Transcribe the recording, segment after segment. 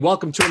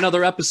Welcome to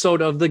another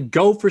episode of the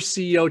Go for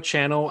CEO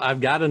channel.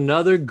 I've got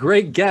another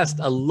great guest,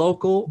 a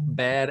local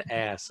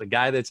badass, a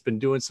guy that's been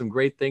doing some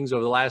great things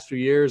over the last few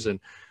years. And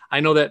I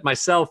know that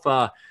myself,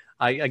 I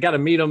got to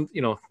meet him.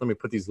 Let me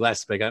put these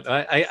glasses back on.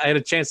 I had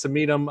a chance to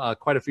meet him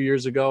quite a few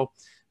years ago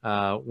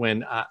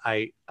when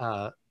I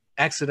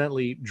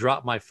accidentally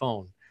dropped my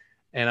phone.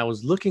 And I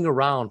was looking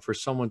around for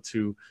someone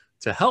to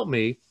help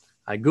me.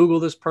 I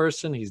Googled this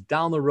person. He's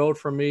down the road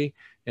from me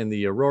in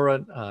the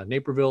Aurora,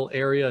 Naperville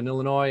area in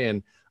Illinois.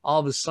 And all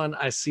of a sudden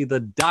I see the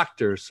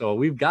doctor. So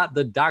we've got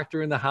the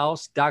doctor in the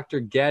house, Dr.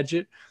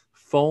 Gadget,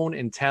 phone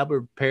and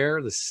tablet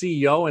repair, the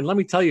CEO. And let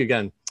me tell you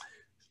again,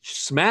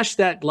 smash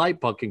that like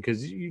button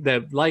because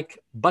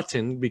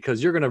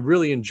you're going to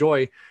really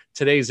enjoy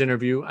today's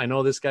interview. I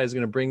know this guy's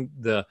going to bring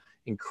the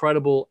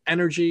incredible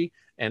energy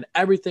and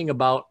everything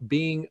about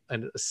being a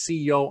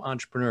CEO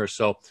entrepreneur.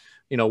 So,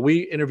 we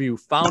interview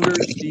founders,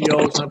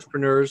 CEOs,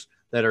 entrepreneurs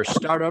that are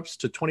startups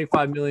to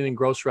 25 million in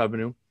gross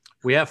revenue.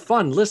 We have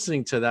fun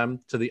listening to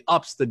them, to the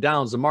ups, the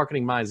downs, the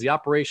marketing minds, the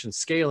operations,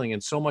 scaling,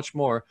 and so much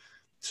more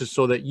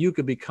so that you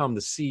could become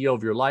the CEO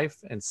of your life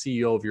and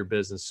CEO of your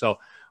business. So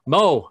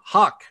Mo,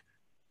 Huck,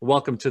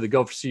 welcome to the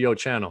Go for CEO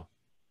channel.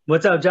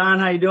 What's up, John?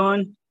 How you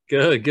doing?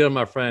 Good,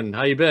 my friend.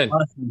 How you been?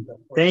 Awesome.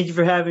 Thank you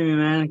for having me,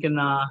 man. I can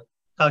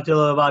talk to you a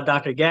little about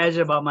Dr.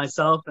 Gadget, about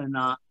myself, and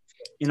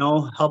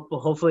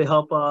hopefully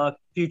help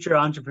future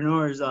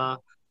entrepreneurs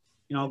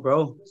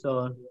grow.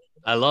 So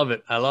I love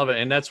it.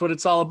 And that's what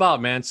it's all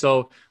about, man.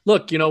 So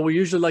look, we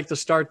usually like to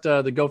start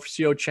the Go for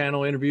CEO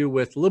channel interview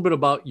with a little bit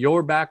about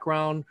your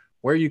background,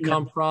 where you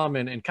come from,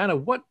 and kind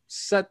of what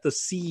set the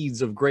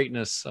seeds of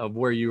greatness of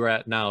where you're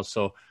at now.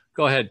 So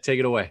go ahead, take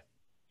it away.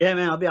 Yeah,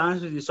 man, I'll be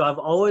honest with you. So I've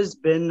always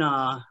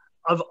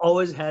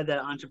had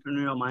that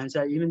entrepreneurial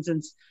mindset, even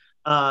since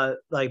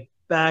like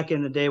back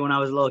in the day when I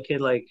was a little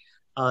kid, like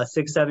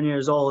 6, 7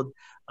 years old.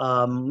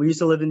 We used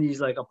to live in these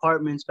like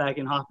apartments back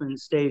in Hoffman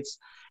Estates.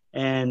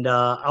 And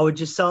I would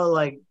just sell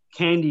like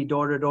candy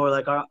door to door.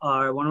 Like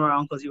one of our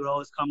uncles, he would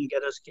always come and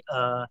get us.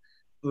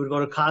 We would go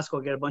to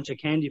Costco, get a bunch of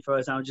candy for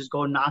us. And I would just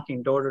go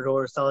knocking door to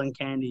door, selling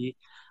candy.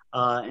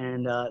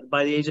 And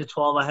by the age of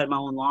 12, I had my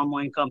own lawn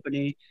mowing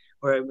company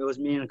where it was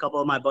me and a couple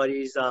of my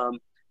buddies. I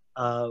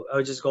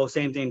would just go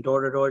same thing,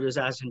 door to door, just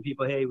asking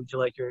people, hey, would you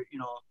like your,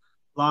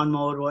 lawn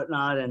mowed,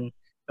 whatnot? And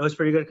it was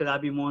pretty good because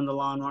I'd be mowing the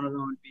lawn. One of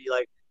them would be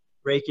like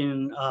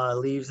raking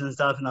leaves and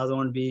stuff. And the other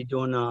one would be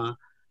doing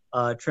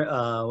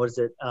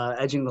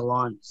edging the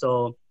lawn.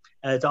 So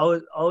it's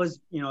always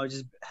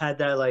just had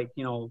that like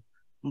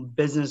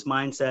business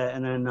mindset.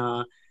 And then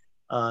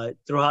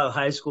throughout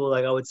high school,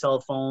 like I would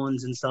sell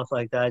phones and stuff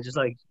like that, just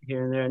like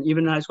here and there. And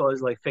even in high school, I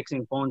was like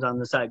fixing phones on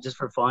the side just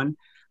for fun,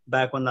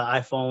 back when the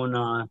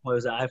iPhone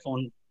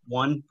iPhone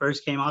 1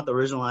 first came out, the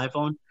original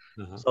iPhone.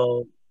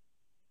 So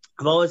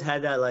I've always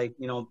had that like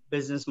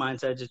business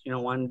mindset, just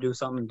wanting to do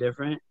something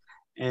different.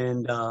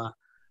 And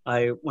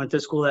I went to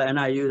school at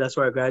NIU. That's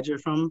where I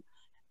graduated from.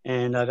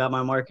 And I got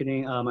my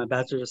my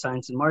bachelor's of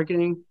science in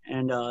marketing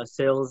and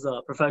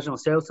professional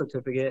sales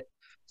certificate.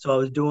 So I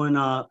was doing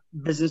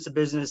business to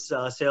business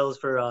sales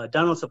for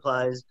dental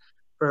supplies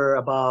for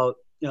about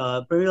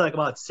maybe like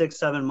about 6,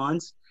 7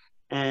 months.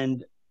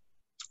 And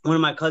one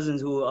of my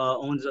cousins who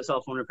owns a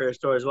cell phone repair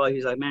store as well,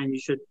 he's like, man, you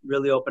should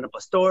really open up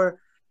a store.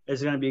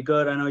 It's going to be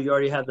good. I know you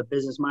already have the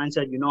business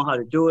mindset. You know how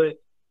to do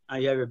it.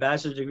 You have your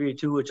bachelor's degree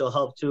too, which will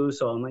help too.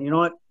 So I'm like, you know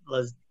what?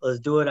 Let's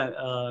do it.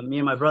 Me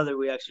and my brother,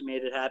 we actually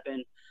made it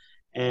happen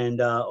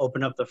and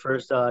opened up the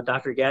first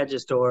Dr.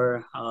 Gadget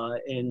store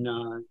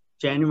in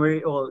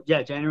January of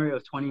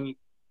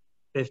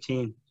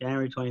 2015.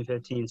 January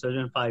 2015. So it's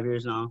been 5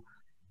 years now.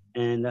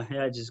 And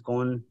just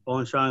going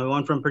strong. We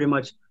went from pretty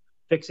much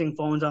fixing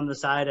phones on the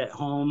side at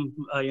home,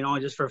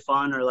 just for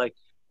fun, or like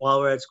while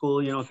we're at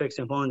school,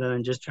 fixing phones, and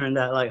then just turned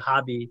that like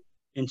hobby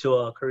into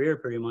a career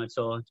pretty much.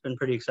 So it's been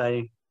pretty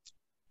exciting.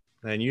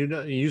 And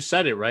you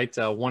said it right.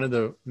 One of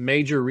the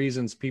major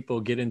reasons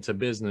people get into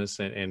business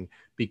and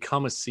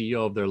become a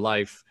CEO of their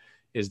life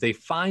is they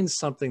find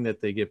something that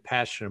they get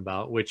passionate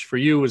about, which for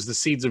you was the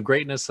seeds of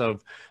greatness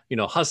of,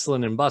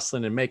 hustling and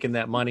bustling and making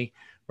that money,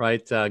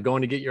 right?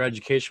 Going to get your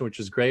education, which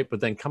is great, but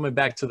then coming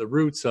back to the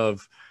roots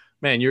of,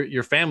 man,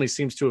 your family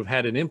seems to have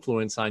had an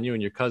influence on you,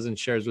 and your cousin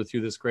shares with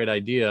you this great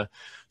idea.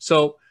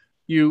 So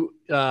you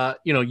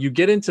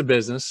get into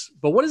business,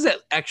 but what does that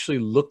actually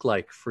look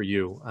like for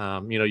you?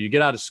 You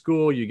get out of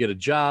school, you get a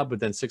job, but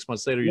then 6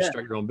 months later, you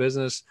start your own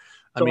business.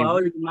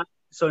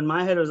 So in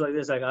my head, it was like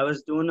this, like I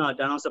was doing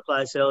dental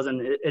supply sales, and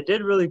it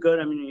did really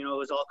good. I mean, it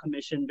was all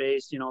commission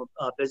based,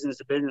 business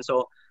to business.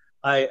 So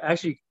I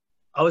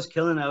was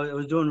killing it. I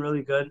was doing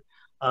really good.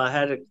 I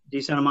had a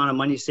decent amount of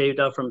money saved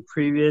up from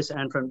previous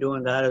and from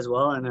doing that as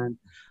well. And then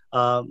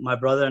my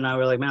brother and I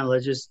were like, man,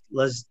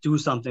 let's do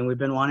something. We've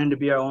been wanting to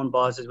be our own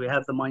bosses. We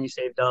have the money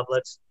saved up.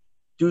 Let's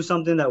do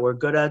something that we're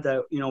good at,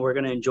 that, we're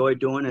going to enjoy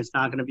doing. It's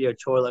not going to be a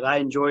chore. Like I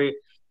enjoy,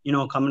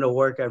 coming to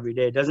work every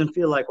day. It doesn't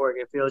feel like work.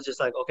 It feels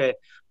just like, okay,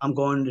 I'm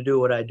going to do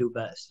what I do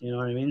best. You know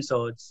what I mean?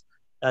 So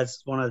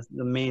that's one of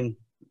the main,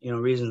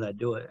 reasons I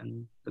do it.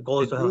 And the goal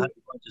is to have a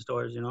bunch of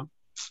stores,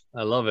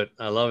 I love it.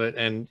 I love it.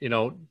 And,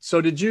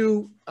 so did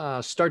you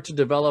start to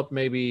develop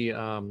maybe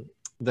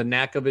the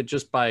knack of it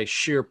just by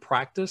sheer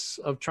practice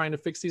of trying to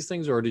fix these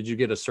things, or did you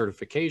get a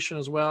certification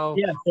as well?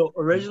 Yeah. So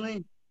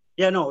originally,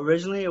 yeah, no,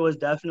 originally it was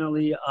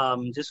definitely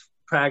just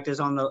practice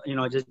on the,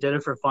 just did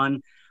it for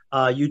fun.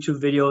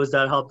 YouTube videos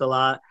that helped a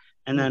lot.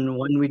 And Hmm. then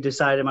when we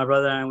decided, my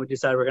brother and I, we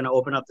decided we're going to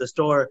open up the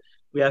store,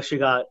 we actually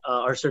got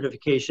our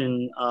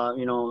certification.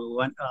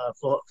 Went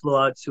flew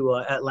out to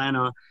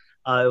Atlanta.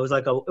 It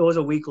was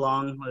a week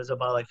long. It was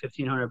about like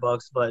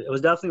 $1,500, but it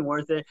was definitely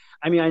worth it.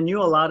 I mean, I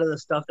knew a lot of the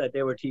stuff that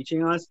they were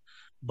teaching us,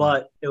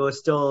 but it was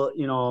still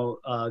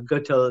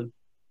good to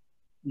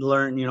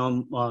learn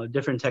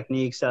different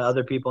techniques that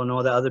other people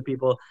know, that other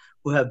people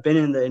who have been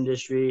in the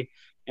industry.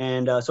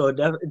 And so it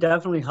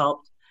definitely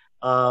helped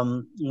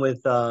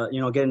with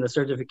getting the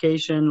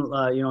certification,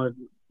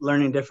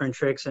 learning different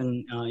tricks,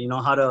 and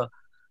how to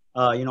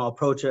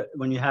approach it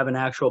when you have an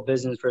actual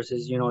business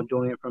versus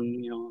doing it from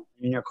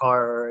in your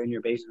car or in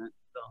your basement.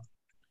 So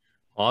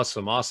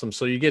Awesome. Awesome.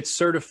 So you get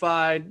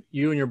certified,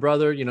 you and your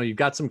brother, you've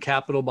got some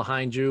capital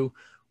behind you.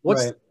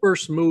 What's the right.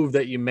 first move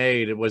that you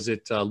made? Was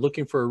it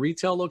looking for a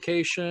retail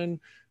location?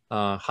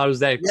 How does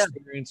that Yeah.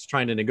 experience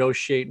trying to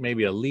negotiate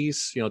maybe a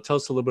lease? Tell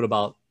us a little bit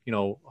about,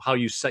 how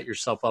you set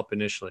yourself up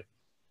initially.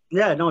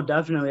 Yeah, no,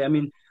 definitely. I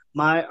mean,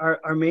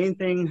 our main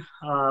thing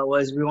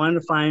was we wanted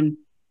to find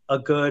a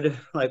good,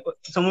 like,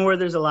 somewhere where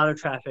there's a lot of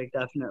traffic.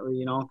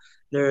 Definitely,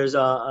 there's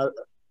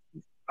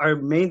our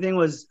main thing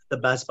was the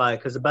Best Buy,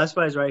 because the Best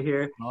Buy is right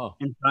here Oh,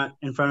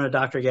 in front of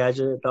Dr.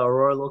 Gadget, the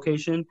Aurora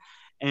location.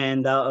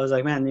 And I was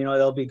like, man,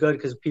 it'll be good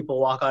because people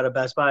walk out of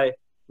Best Buy,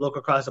 look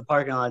across the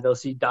parking lot, they'll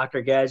see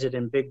Dr. Gadget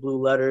in big blue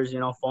letters,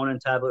 phone and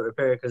tablet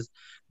repair. Because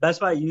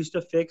Best Buy used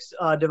to fix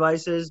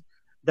devices,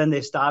 then they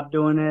stopped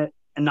doing it,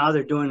 and now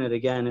they're doing it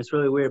again. It's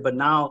really weird, but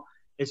now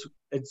it's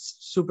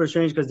super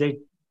strange because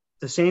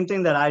the same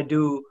thing that I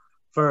do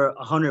for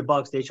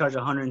 $100, they charge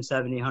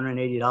 170,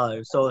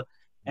 $180. So wow.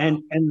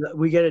 and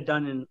we get it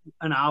done in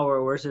an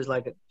hour versus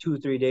like 2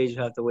 3 days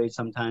you have to wait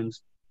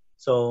sometimes.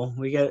 So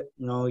we get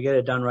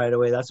it done right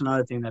away. That's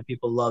another thing that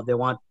people love. They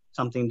want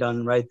something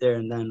done right there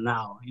and then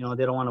now.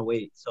 They don't want to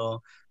wait.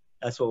 So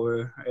that's what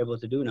we're able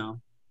to do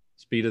now.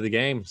 Speed of the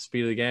game,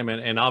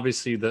 and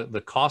obviously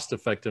the cost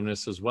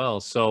effectiveness as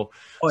well. So,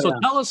 Oh so yeah.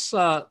 tell us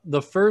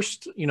the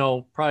first,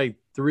 probably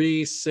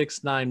 3,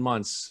 6, 9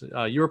 months,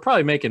 you were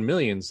probably making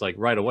millions like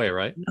right away,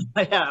 right?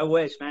 Yeah, I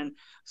wish, man.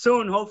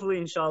 Soon, hopefully,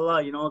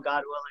 inshallah, God willing,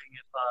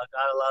 if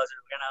God allows it,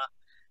 we're gonna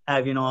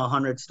have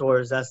 100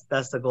 stores.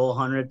 That's the goal,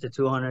 100 to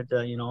 200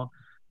 to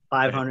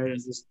 500,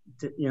 and just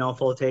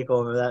full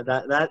takeover.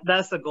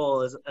 That's the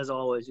goal as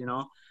always.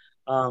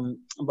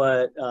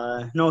 But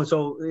no.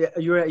 So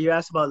yeah, you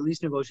asked about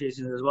lease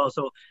negotiations as well.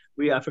 So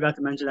I forgot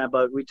to mention that,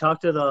 but we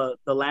talked to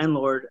the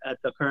landlord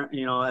at the current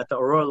at the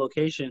Aurora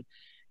location,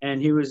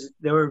 and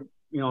they were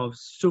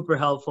super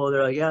helpful.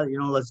 They're like, yeah,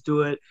 let's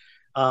do it.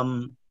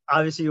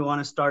 Obviously you want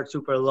to start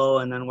super low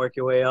and then work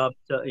your way up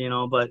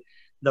to, but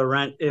the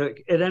rent,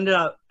 it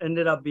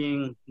ended up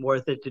being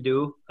worth it to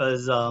do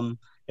because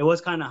it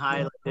was kind of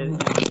high. Like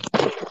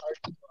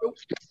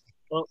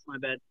oh, my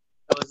bad.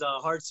 It was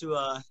hard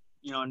to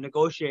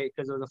negotiate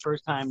because it was the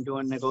first time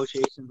doing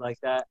negotiations like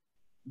that.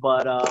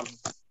 But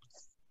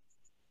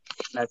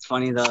that's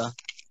funny. The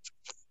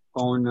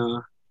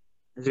phone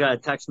it's got a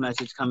text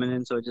message coming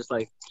in, so it just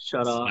like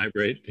shut off.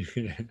 Vibrate.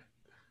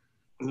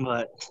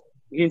 But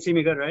you can see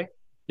me good, right?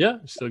 Yeah,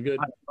 still good.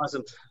 All right,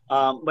 awesome.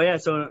 But yeah,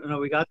 so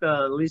we got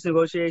the lease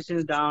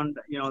negotiations down.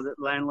 The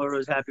landlord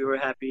was happy, we're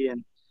happy,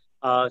 and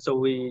so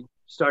we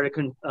started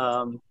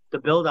the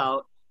build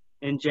out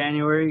in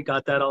January.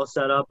 Got that all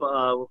set up.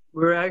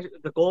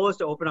 The goal was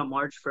to open up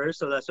March 1st,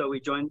 so that's why we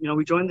joined.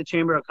 We joined the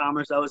Chamber of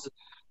Commerce. That was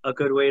a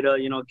good way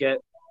to get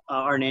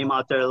our name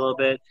out there a little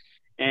bit.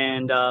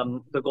 And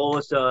the goal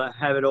was to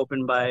have it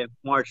open by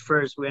March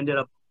 1st. We ended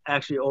up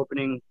actually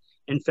opening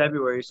in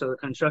February, so the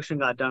construction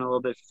got done a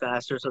little bit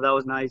faster. So that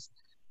was nice.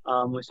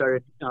 We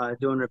started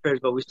doing repairs,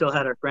 but we still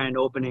had our grand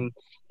opening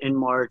in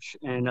March,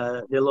 and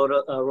they wrote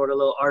a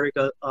little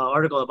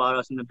article about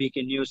us in the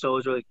Beacon News, so it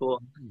was really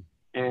cool.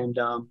 And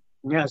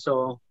yeah,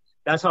 so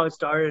that's how it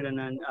started, and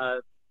then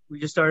we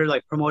just started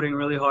like promoting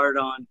really hard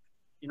on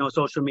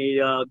social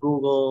media,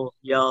 Google,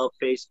 Yelp,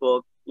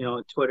 Facebook,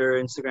 Twitter,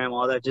 Instagram,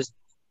 all that. Just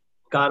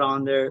got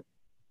on there,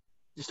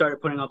 just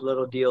started putting up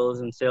little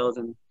deals and sales,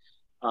 and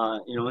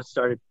it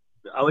started.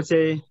 I would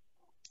say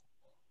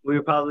we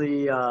were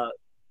probably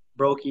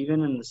broke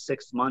even in the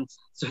 6 months.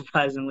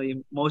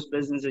 Surprisingly, most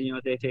businesses,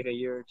 they take a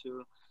year or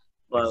two.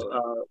 But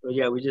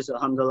yeah, we just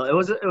alhamdulillah. It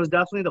was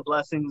definitely the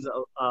blessings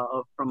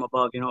from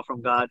above,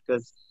 from God,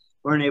 because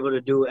we weren't able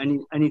to do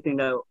anything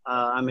that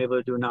I'm able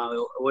to do now.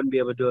 I wouldn't be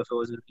able to do if it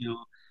was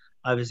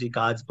obviously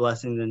God's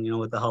blessings and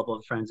with the help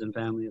of friends and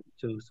family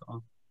too.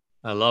 So.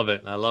 I love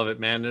it. I love it,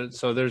 man.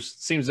 So there's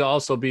seems to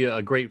also be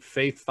a great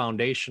faith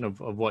foundation of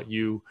what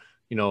you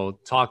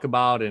talk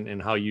about and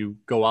how you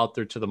go out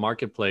there to the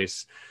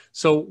marketplace.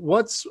 So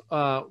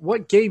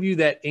what gave you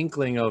that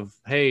inkling of,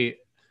 hey,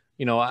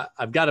 you know,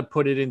 I've got to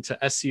put it into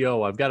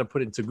SEO. I've got to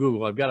put it into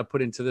Google. I've got to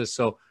put it into this.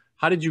 So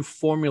how did you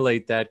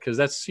formulate that? Because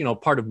that's, you know,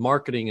 part of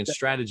marketing and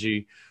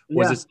strategy.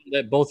 Was Yeah. it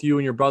that both you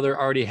and your brother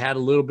already had a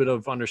little bit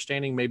of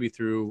understanding, maybe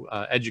through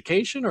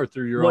education or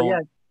through your Well, own? yeah.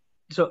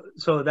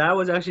 So that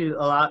was actually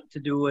a lot to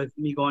do with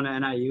me going to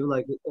NIU.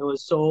 Like it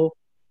was so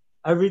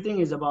everything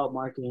is about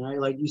marketing, right?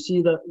 Like you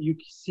see the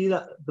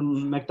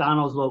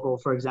McDonald's logo,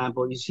 for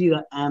example. You see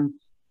the M,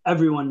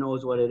 everyone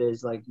knows what it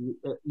is. Like you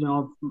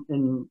know,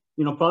 and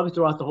you know, probably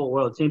throughout the whole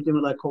world. Same thing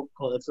with like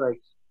Coca-Cola. It's like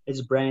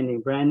it's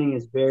branding. Branding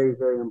is very,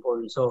 very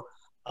important. So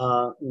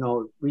you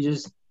know,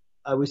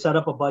 we set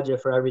up a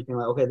budget for everything.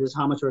 Like, okay, this is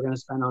how much we're gonna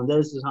spend on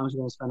this. This is how much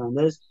we're gonna spend on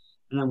this,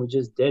 and then we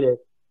just did it.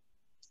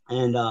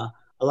 And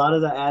a lot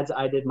of the ads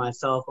I did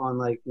myself on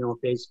like, you know,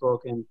 Facebook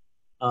and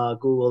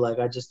Google. Like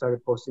I just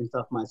started posting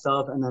stuff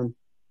myself. And then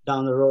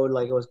down the road,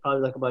 like it was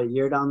probably like about a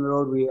year down the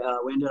road, we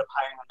ended up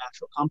hiring an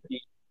actual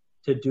company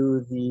to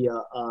do the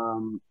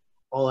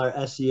all our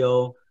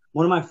SEO.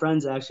 One of my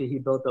friends actually, he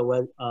built a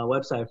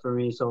website for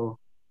me. So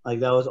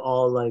like that was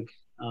all like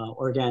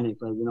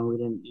organic. Like, you know, we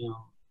didn't, you know,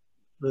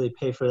 really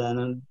pay for that. And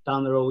then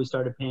down the road, we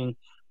started paying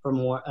for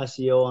more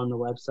SEO on the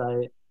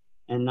website.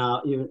 And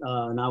now even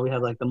now we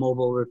have like the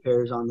mobile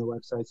repairs on the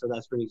website, so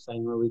that's pretty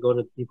exciting. Where we go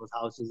to people's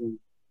houses and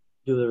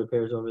do the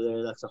repairs over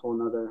there. That's a whole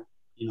nother,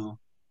 you know,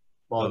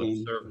 ball Other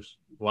game. service.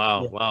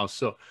 Wow. Yeah. Wow.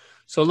 So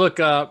look,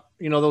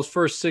 you know, those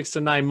first 6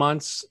 to 9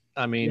 months,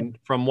 I mean, Yeah.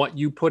 from what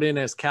you put in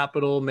as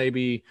capital,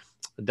 maybe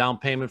a down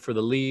payment for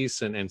the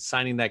lease and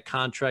signing that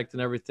contract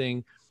and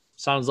everything,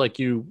 sounds like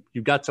you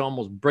got to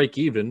almost break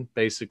even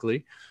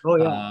basically. Oh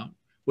yeah.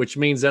 Which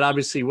means that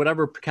obviously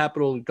whatever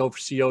capital Go for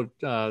CEO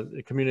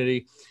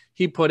community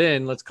he put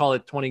in, let's call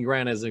it 20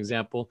 grand as an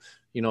example,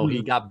 you know,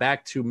 he got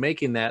back to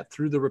making that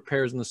through the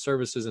repairs and the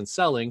services and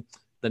selling.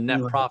 The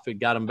net profit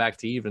got him back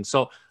to even.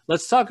 So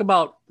let's talk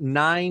about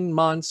 9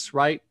 months,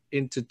 right,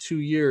 into 2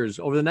 years.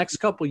 Over the next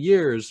couple of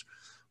years,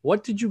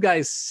 what did you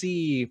guys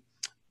see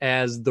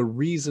as the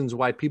reasons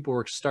why people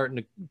were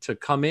starting to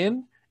come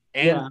in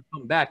and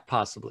come back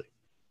possibly?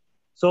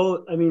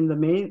 So I mean, the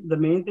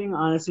main thing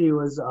honestly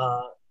was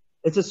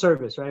it's a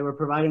service, right? We're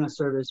providing a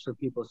service for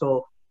people.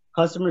 So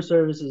customer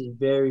service is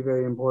very,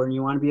 very important.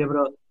 You want to be able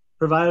to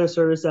provide a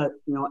service that,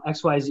 you know,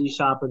 XYZ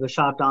shop or the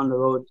shop down the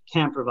road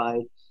can't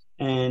provide.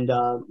 And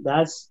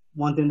that's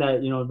one thing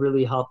that, you know,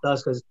 really helped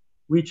us because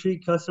we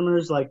treat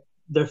customers like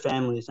their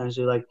family,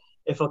 essentially. Like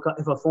if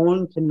a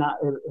phone cannot,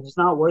 if it's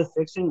not worth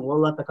fixing, we'll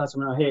let the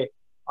customer know, hey,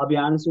 I'll be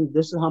honest with you,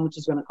 this is how much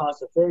it's going to cost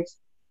to fix.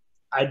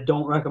 I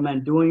don't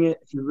recommend doing it.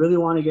 If you really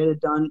want to get it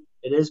done,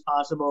 it is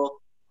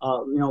possible.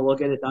 You know, we'll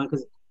get it done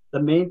because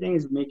the main thing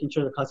is making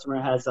sure the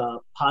customer has a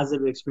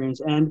positive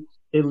experience and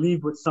they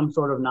leave with some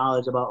sort of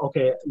knowledge about,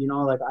 okay, you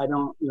know, like I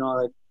don't, you know,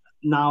 like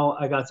now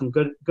I got some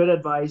good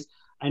advice.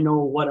 I know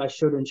what I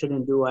should and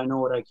shouldn't do. I know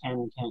what I can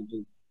and can't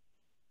do.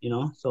 You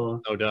know,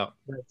 so No doubt.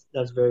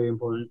 That's very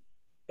important.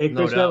 Hey,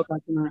 No Chris, we have a doubt.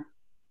 customer.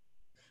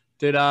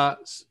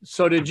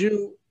 Did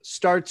you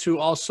start to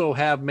also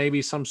have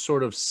maybe some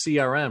sort of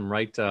CRM,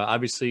 right?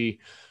 Obviously,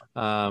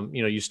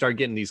 you know, you start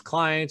getting these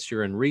clients,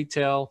 you're in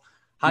retail.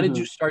 How did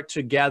you start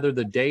to gather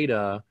the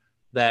data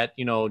that,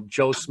 you know,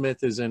 Joe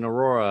Smith is in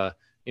Aurora,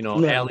 you know,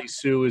 Ali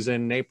Sue is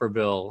in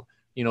Naperville,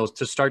 you know,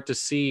 to start to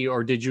see,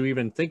 or did you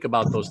even think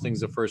about those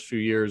things the first few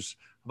years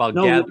about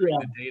gathering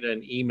the data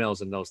and emails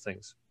and those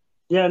things?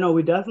 Yeah, no,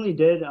 we definitely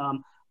did.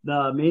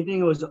 The main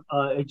thing was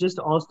it just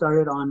all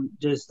started on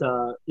just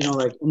you know,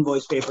 like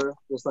invoice paper,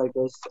 just like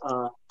this,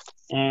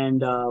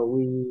 and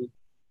we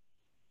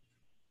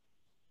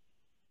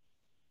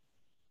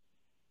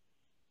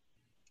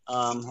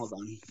hold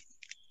on.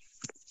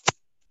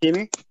 Hear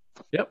me?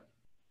 Yep.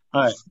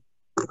 All right.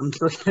 I'm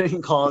still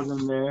getting calls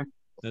in there.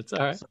 That's all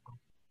right. So,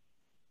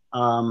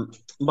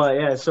 but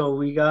yeah, so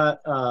we got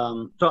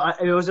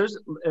there's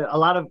a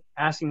lot of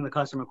asking the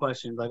customer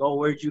questions like, oh,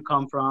 where'd you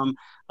come from,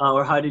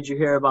 or how did you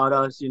hear about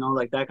us, you know,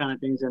 like that kind of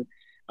things.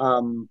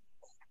 And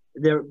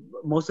there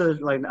most of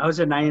the, like I would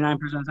say 99% of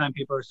the time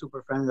people are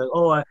super friendly, like,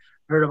 oh, I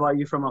heard about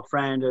you from a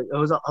friend. It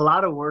was a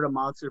lot of word of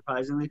mouth,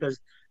 surprisingly, because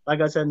like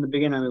I said in the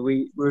beginning, I mean,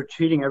 we were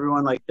treating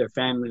everyone like their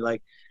family.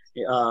 Like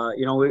you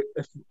know,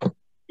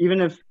 even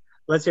if,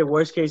 let's say,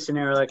 worst case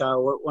scenario, like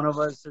one of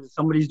us,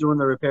 somebody's doing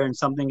the repair and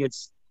something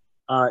gets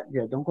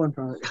yeah, don't go in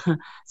front of it.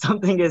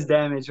 Something gets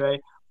damaged, right?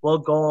 We'll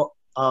go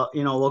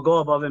you know, we'll go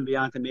above and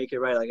beyond to make it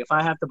right. Like if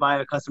I have to buy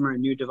a customer a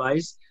new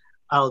device,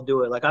 I'll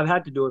do it. Like I've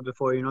had to do it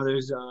before. You know,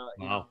 there's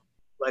you know,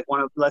 like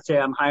let's say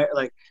I'm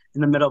like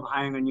in the middle of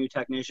hiring a new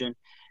technician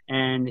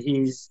and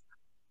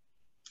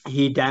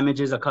he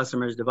damages a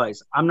customer's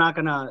device. I'm not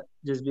gonna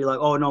just be like,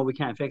 oh no, we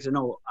can't fix it.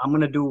 No, I'm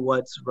gonna do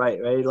what's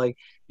right, right? Like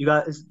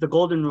it's the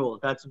golden rule.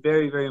 That's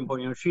very, very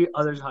important. You know, treat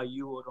others how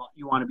you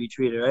want to be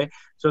treated, right?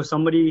 So if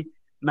somebody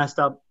messed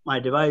up my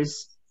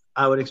device,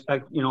 I would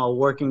expect, you know, a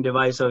working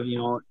device of, you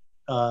know,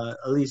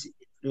 at least,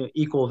 you know,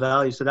 equal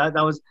value. So that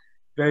was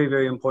very,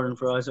 very important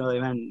for us.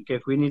 Like, man, okay,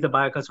 if we need to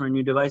buy a customer a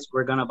new device,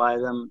 we're gonna buy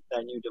them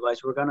that new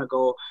device. We're gonna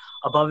go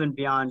above and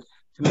beyond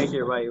to make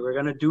it right. We're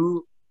gonna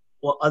do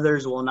what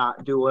others will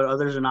not do, what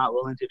others are not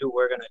willing to do,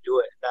 we're gonna do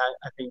it. That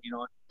I think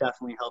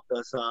definitely helped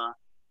us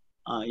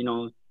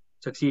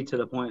succeed to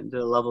the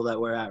level that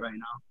we're at right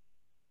now.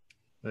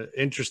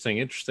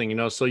 Interesting.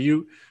 So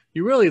you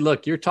really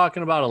look, you're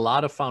talking about a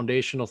lot of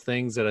foundational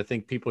things that I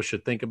think people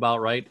should think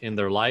about, right, in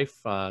their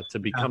life. To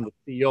become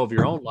the CEO of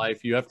your own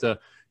life, you have to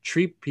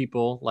treat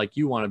people like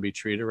you want to be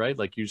treated, right?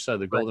 Like you said,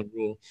 the golden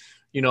rule.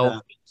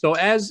 So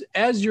as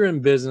you're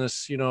in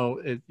business,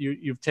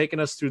 you've taken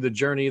us through the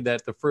journey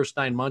that the first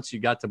 9 months you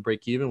got to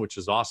break even, which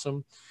is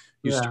awesome.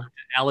 You start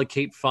to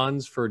allocate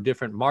funds for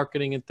different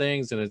marketing and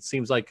things, and it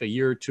seems like a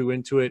year or two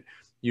into it,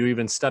 you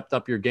even stepped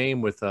up your game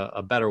with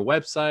a better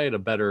website, a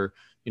better,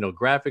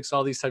 graphics,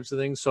 all these types of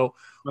things. So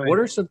what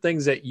are some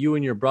things that you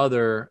and your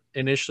brother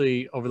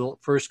initially over the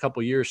first couple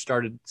of years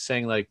started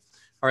saying, like,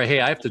 all right, hey,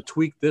 I have to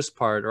tweak this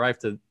part, or I have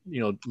to,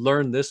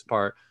 learn this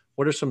part?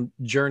 What are some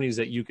journeys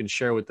that you can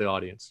share with the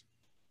audience?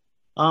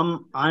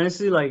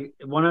 Honestly, like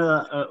one of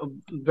the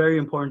very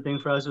important thing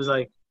for us was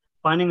like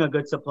finding a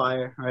good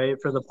supplier, right,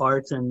 for the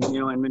parts and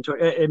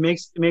inventory. It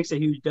makes a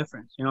huge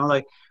difference.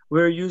 Like we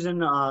were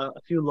using a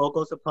few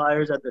local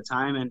suppliers at the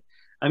time, and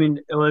I mean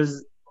it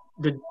was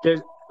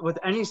there's with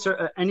any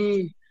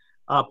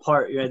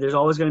part, right, there's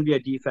always going to be a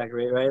defect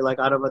rate, right? Like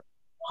out of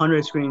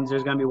 100 screens,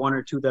 there's going to be one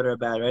or two that are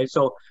bad, right?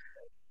 So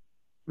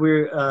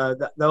we're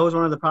that was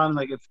one of the problems.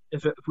 Like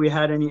if we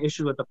had any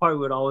issue with the part,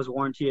 we would always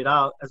warranty it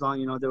out as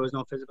long there was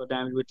no physical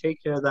damage. We'd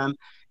take care of them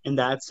in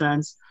that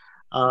sense.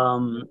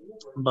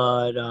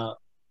 But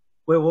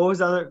wait, what was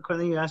the other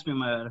thing you asked me?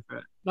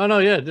 No,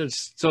 yeah.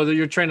 So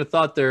your train of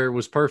thought there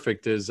was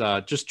perfect. Is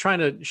just trying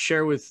to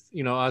share with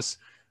us,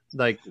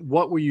 like,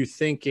 what were you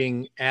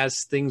thinking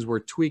as things were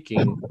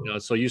tweaking?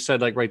 So you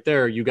said, like, right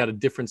there, you got a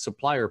different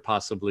supplier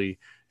possibly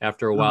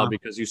after a while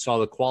because you saw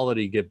the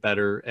quality get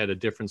better at a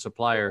different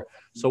supplier.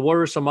 So what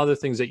are some other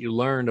things that you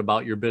learned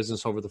about your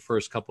business over the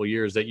first couple of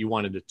years that you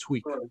wanted to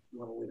tweak?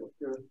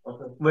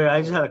 Wait,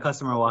 I just had a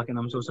customer walking.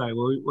 I'm so sorry.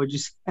 What'd you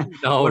say?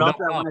 No, what else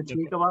I want to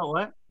tweak about?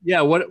 What?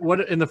 Yeah,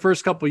 what in the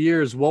first couple of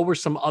years, what were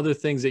some other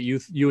things that you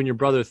and your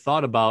brother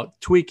thought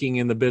about tweaking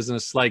in the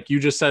business? Like you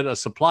just said, a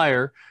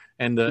supplier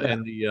and the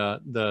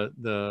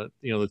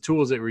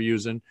tools that we're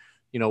using.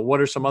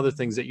 What are some other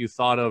things that you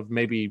thought of,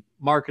 maybe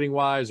marketing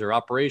wise or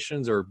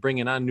operations or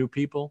bringing on new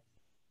people?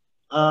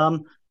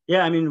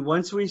 Yeah, I mean,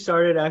 once we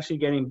started actually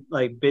getting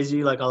like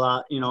busy, like a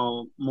lot,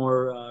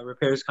 more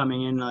repairs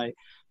coming in, like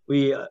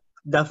we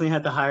definitely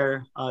had to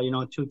hire,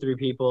 2-3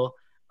 people.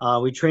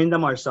 We trained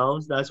them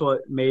ourselves. That's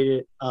what made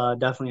it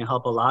definitely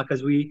help a lot,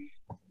 because we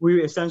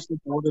essentially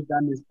molded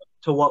them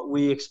to what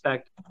we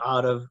expect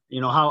out of,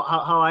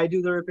 how I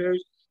do the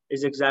repairs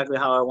is exactly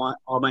how I want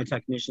all my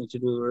technicians to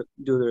do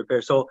the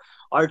repair. So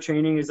our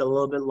training is a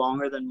little bit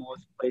longer than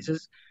most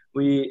places.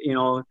 We,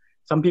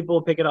 some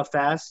people pick it up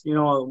fast,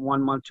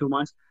 1 month, 2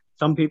 months.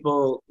 Some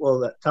people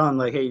will tell them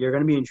like, hey, you're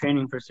going to be in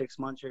training for 6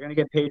 months. You're going to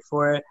get paid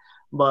for it.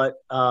 But,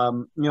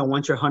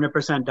 once you're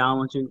 100% down,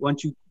 once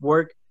you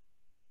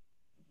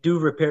do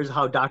repairs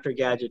how Dr.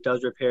 Gadget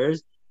does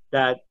repairs,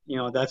 that's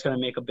going to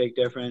make a big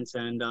difference.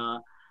 And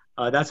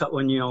that's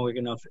when, we're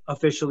going to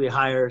officially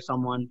hire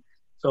someone.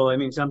 So, I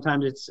mean,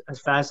 sometimes it's as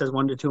fast as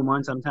 1 to 2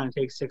 months. Sometimes it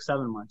takes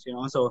 6-7 months,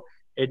 So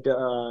it,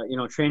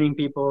 training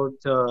people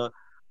to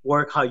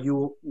work how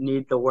you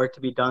need the work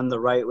to be done the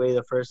right way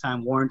the first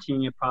time,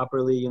 warranting it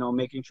properly,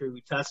 making sure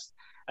we test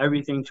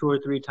everything 2 or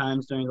 3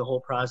 times during the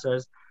whole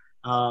process.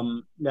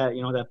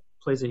 That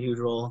plays a huge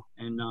role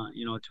in,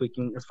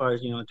 tweaking, as far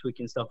as,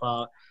 tweaking stuff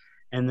out.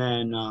 And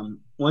then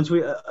once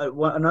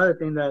another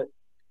thing that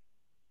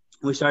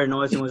we started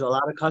noticing was a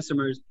lot of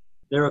customers,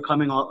 they were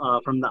coming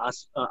from the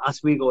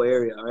Oswego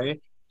area,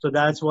 right? So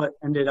that's what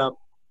ended up,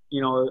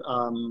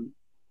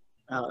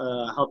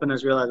 helping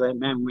us realize, like,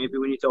 man, maybe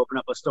we need to open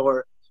up a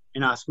store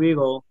in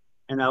Oswego.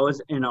 And that was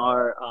in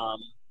our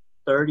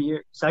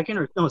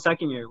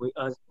second year.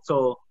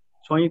 So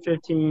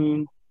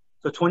 2015,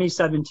 so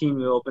 2017,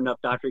 we opened up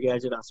Dr.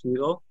 Gadget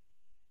Oswego.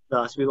 The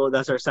Oswego,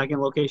 that's our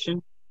second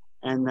location.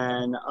 And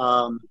then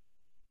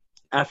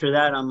after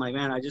that, I'm like,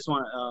 man, I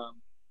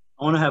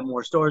want to have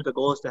more stores. The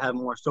goal is to have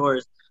more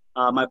stores.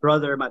 My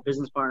brother, my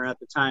business partner at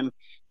the time,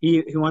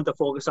 he wanted to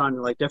focus on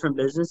like different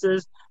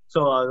businesses.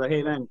 So I was like,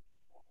 hey man,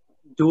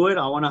 do it.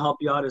 I want to help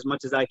you out as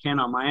much as I can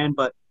on my end.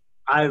 But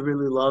I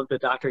really love the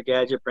Dr.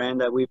 Gadget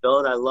brand that we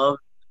built. I love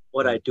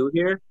what I do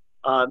here.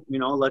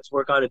 Let's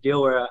work out a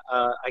deal where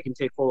I can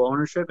take full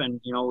ownership.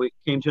 And, we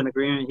came to an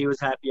agreement. He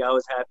was happy. I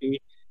was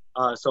happy.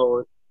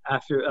 So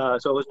it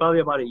was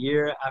probably about a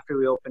year after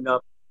we opened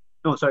up.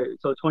 No, sorry.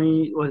 So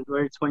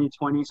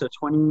 2020. So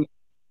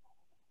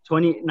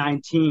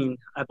 2019,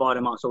 I bought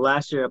him out. So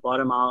last year I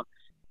bought him out.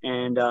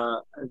 And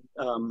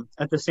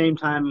at the same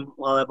time,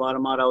 while I bought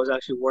him out, I was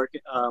actually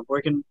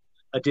working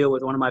a deal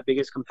with one of my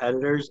biggest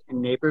competitors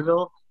in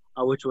Naperville,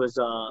 which was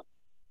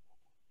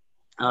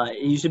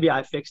it used to be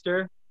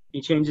iFixter.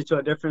 He changed it to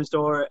a different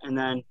store, and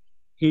then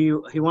he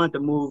wanted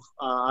to move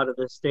out of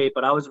the state.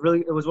 But it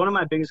was one of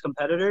my biggest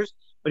competitors,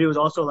 but he was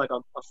also like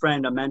a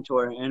friend, a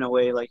mentor in a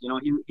way. Like,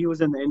 he was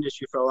in the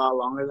industry for a lot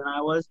longer than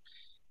I was.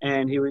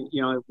 and he would,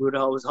 we would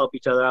always help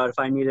each other out. If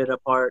I needed a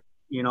part,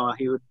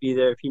 he would be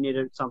there. If he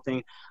needed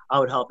something, I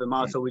would help him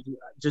out. So we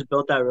just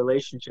built that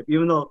relationship.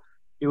 Even though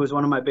he was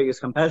one of my biggest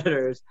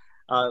competitors,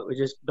 we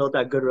just built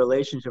that good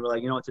relationship.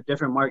 Like, it's a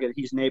different market.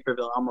 He's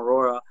Naperville, I'm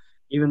Aurora.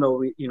 Even though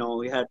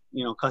we had,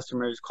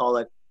 customers call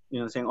it,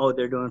 saying, oh,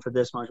 they're doing for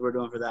this much, we're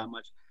doing for that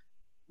much.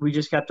 We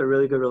just kept a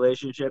really good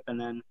relationship. And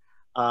then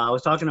I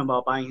was talking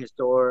about buying his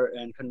store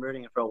and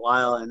converting it for a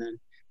while, and then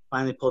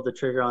finally pulled the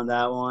trigger on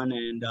that one.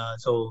 And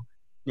so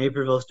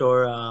Naperville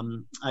store,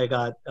 I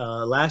got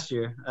last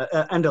year,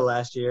 end of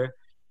last year.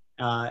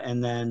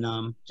 And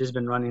then just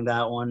been running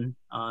that one.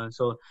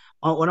 So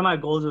one of my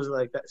goals was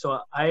like that. So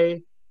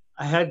I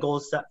had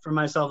goals set for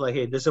myself, like,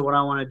 hey, this is what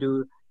I want to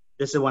do.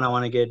 This is when I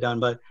want to get done.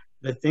 But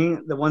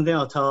the one thing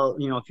I'll tell,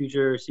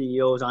 future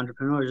CEOs,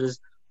 entrepreneurs is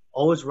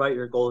always write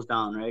your goals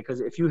down, right?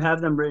 Because if you have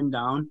them written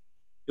down,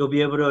 you'll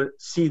be able to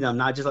see them,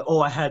 not just like,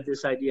 oh, I had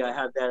this idea, I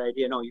have that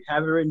idea. No, you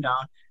have it written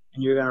down,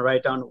 and you're going to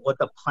write down what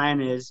the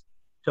plan is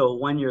to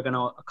when you're going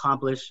to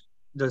accomplish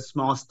the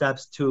small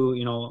steps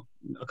to,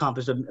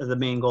 accomplish the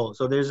main goal.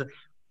 So there's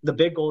the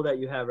big goal that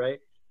you have, right?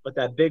 But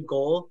that big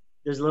goal,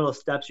 there's little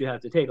steps you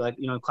have to take, like,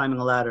 climbing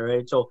a ladder,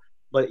 right? So,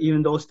 but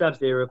even those steps,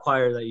 they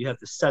require that you have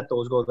to set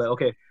those goals. Like,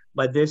 okay,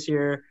 by this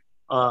year,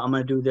 I'm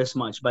going to do this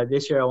much. By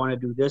this year, I want to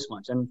do this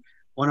much. And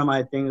one of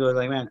my things was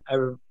like, man,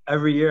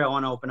 every year I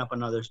want to open up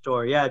another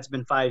store. Yeah, it's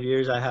been 5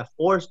 years. I have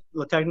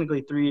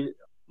technically three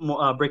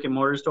brick and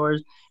mortar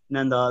stores, and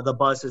then the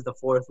bus is the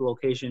fourth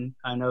location,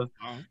 kind of.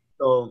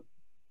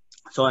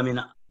 So I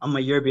mean, I'm a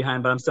year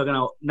behind, but I'm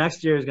still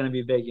next year is gonna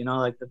be big.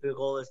 Like the big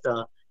goal is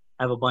to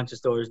have a bunch of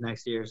stores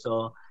next year.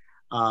 So,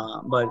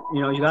 but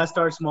you gotta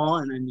start small,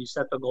 and then you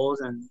set the goals,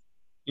 and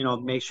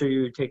make sure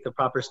you take the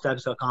proper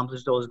steps to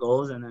accomplish those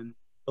goals. And then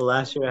the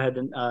last year I had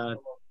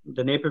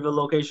the Naperville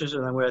location,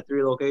 so then we're at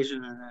 3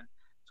 locations, and then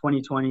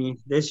 2020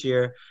 this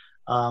year,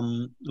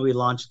 we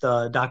launched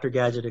Dr.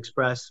 Gadget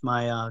Express.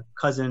 My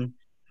cousin,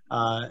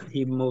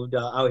 he moved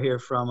out here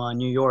from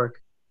New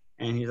York,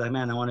 and he's like,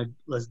 man,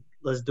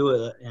 let's do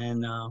it.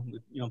 And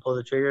pull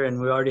the trigger, and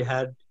we already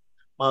had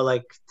about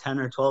like 10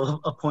 or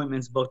 12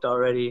 appointments booked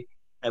already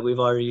that we've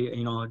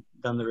already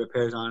done the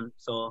repairs on.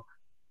 So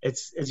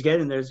it's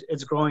getting there.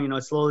 It's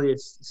growing. Slowly.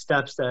 It's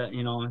steps that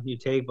you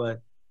take, but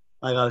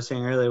like I was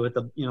saying earlier, with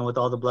with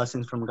all the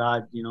blessings from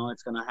God,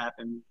 it's gonna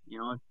happen,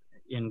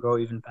 and grow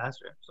even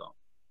faster. So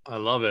I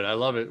love it. I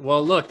love it.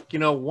 Well, look,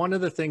 one of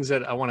the things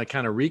that I want to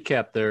kind of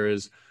recap there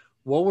is,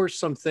 what were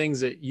some things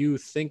that you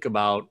think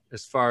about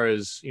as far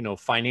as,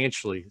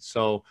 financially?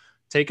 So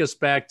take us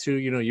back to,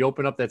 you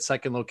open up that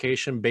second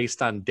location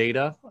based on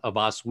data of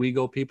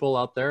Oswego people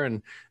out there.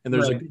 And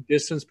there's a good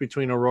distance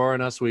between Aurora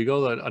and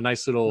Oswego, a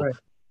nice little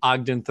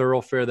Ogden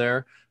thoroughfare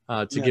there.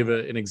 To give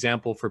an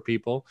example for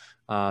people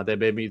that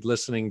may be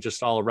listening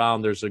just all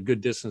around, there's a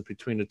good distance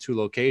between the 2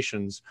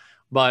 locations.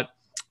 But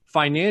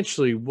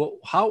financially,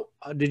 how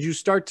did you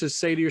start to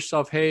say to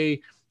yourself,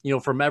 hey,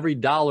 from every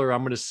dollar,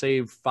 I'm going to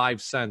save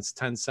 5 cents,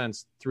 10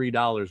 cents,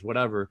 $3,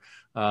 whatever.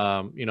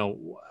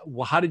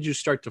 How did you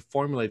start to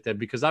formulate that?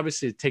 Because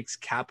obviously it takes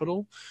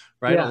capital,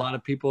 right? Yeah. A lot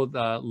of people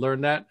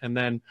learn that. And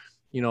then,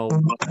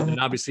 and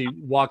obviously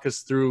walk us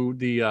through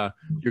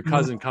your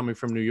cousin coming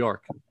from New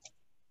York.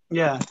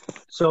 Yeah.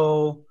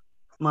 So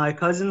my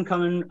cousin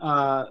coming,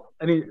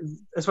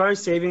 as far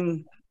as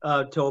saving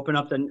to open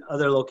up the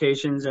other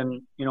locations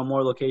and,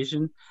 more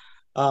location,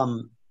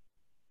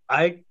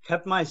 I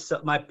kept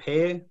my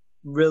pay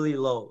really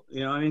low,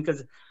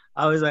 because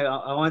I was like,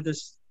 I want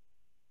this,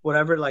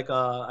 whatever, like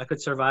I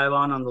could survive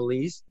on the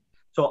lease.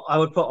 So I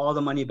would put all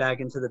the money back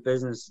into the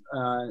business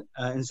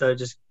instead of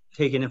just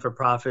taking it for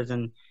profits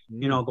and,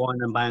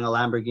 going and buying a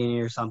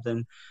Lamborghini or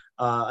something.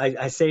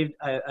 I saved,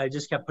 I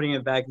just kept putting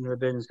it back into the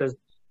business, because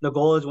the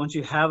goal is, once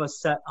you have a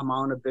set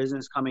amount of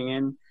business coming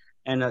in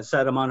and a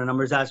set amount of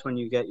numbers, that's when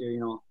you get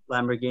your,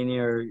 Lamborghini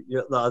or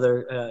the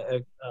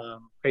other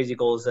crazy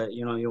goals that,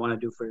 you want to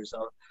do for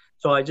yourself.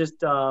 So I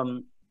just,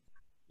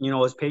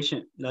 was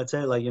patient. That's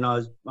it. Like,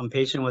 I'm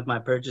patient with my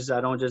purchase. I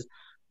don't just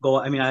go,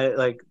 I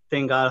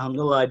thank God,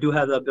 alhamdulillah, I do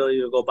have the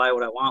ability to go buy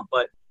what I want,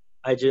 but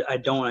I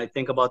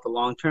think about the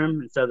long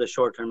term instead of the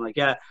short term. Like,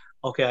 yeah,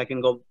 okay, I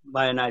can go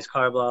buy a nice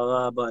car, blah,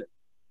 blah, but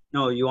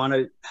no, you want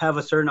to have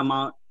a certain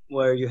amount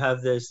where you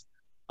have this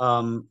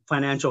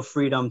financial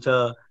freedom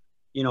to,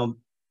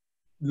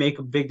 make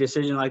a big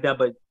decision like that.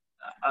 But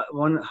I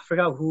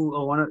forgot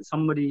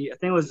somebody, I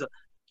think it was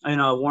in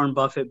a Warren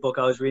Buffett book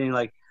I was reading,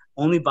 like,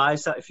 only buy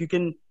if you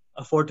can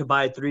afford to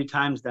buy it 3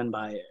 times, then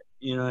buy it.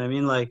 You know what I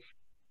mean? Like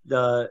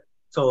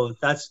so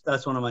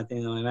that's one of my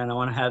things. Like, man, I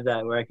want to have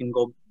that where I can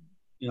go,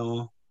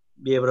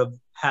 be able to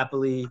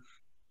happily,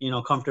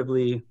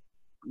 comfortably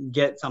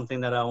get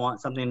something that I want,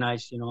 something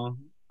nice,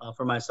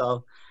 for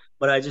myself.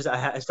 But I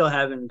still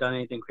haven't done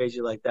anything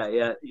crazy like that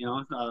yet.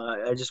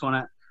 I just want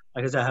to,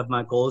 like I said, have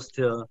my goals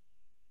to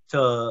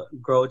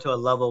grow to a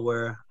level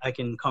where I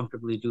can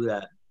comfortably do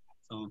that.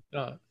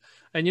 So.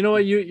 And you know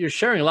what, you're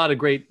sharing a lot of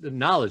great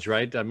knowledge,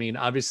 right? I mean,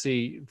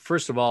 obviously,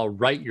 first of all,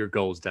 write your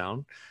goals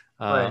down.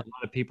 A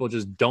lot of people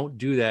just don't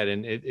do that.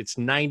 And it's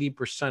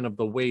 90% of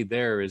the way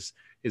there is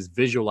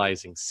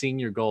visualizing, seeing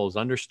your goals,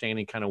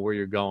 understanding kind of where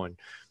you're going.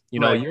 You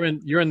know,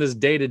 you're in this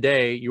day to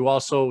day. You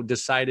also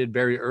decided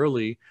very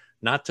early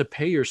not to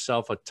pay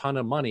yourself a ton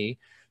of money.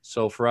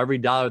 So for every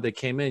dollar that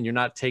came in, you're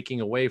not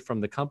taking away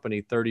from the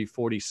company 30,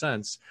 40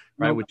 cents,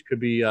 right? Which could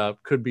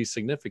be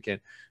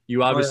significant.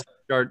 You obviously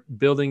start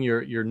building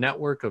your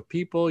network of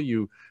people.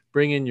 You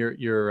bring in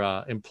your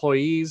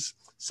employees.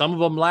 Some of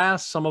them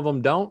last, some of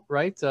them don't,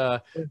 right?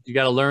 You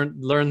got to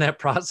learn that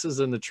process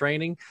in the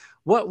training.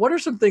 What are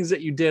some things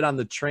that you did on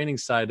the training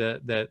side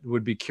that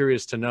would be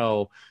curious to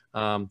know?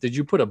 Did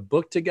you put a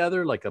book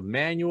together, like a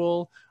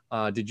manual?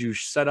 Did you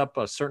set up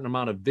a certain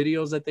amount of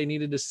videos that they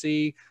needed to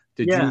see?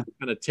 Did you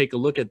kind of take a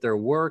look at their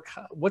work?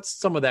 What's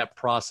some of that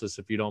process,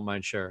 if you don't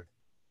mind sharing?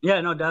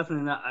 Yeah, no,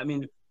 definitely not. I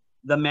mean,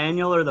 the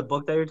manual or the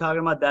book that you're talking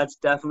about, that's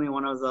definitely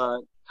one of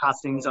the top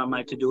things on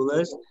my to-do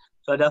list.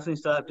 So I definitely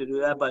still have to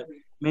do that. But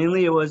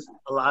mainly it was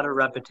a lot of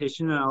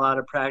repetition and a lot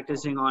of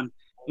practicing on,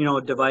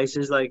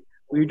 devices. Like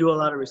we do a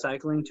lot of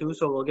recycling too.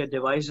 So we'll get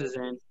devices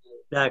in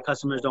that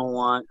customers don't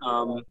want.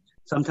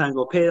 Sometimes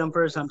we'll pay them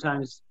first.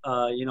 Sometimes,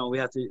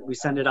 we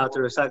send it out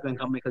to the recycling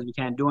company because we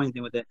can't do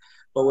anything with it.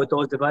 But with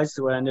those devices,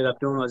 what I ended up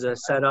doing was I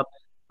set up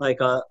like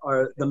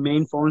the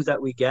main phones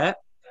that we get.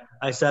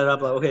 I set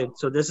up like, okay,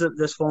 so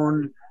this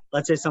phone.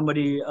 Let's say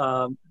somebody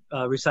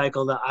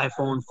recycled the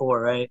iPhone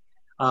 4, right?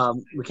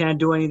 We can't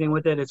do anything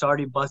with it. It's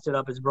already busted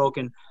up. It's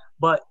broken.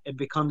 But it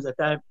becomes at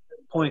that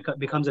point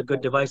becomes a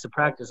good device to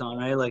practice on,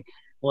 right? Like,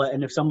 well,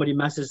 and if somebody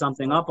messes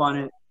something up on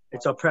it,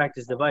 it's a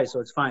practice device,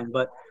 so it's fine.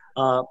 But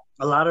a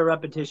lot of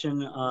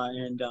repetition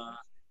and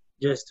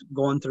just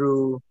going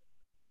through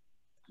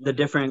the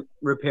different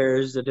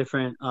repairs, the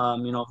different,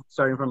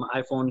 starting from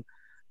iPhone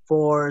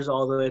 4s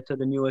all the way to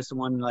the newest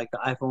one, like the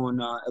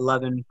iPhone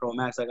 11 Pro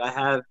Max. Like I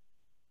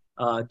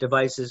have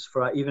devices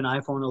for even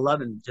iPhone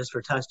 11 just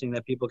for testing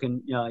that people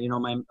can,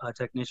 my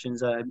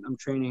technicians that I'm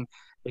training,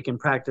 they can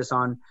practice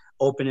on,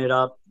 open it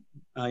up,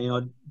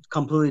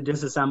 completely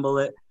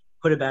disassemble it,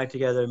 put it back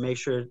together, make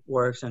sure it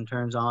works and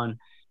turns on.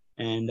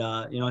 And,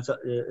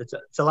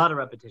 it's a lot of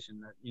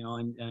repetition that,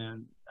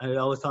 and I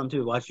always tell them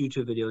too, watch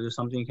YouTube videos. If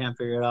something you can't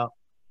figure it out,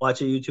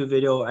 watch a YouTube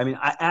video. I mean,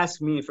 I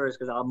ask me first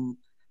because I'm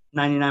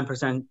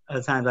 99% of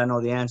the times I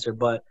know the answer,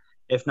 but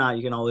if not,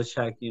 you can always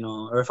check,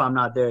 or if I'm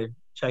not there,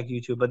 check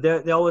YouTube. But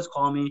they always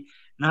call me,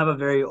 and I have a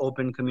very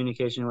open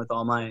communication with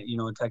all my,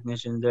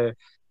 technicians. They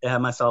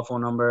have my cell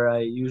phone number. I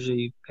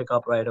usually pick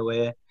up right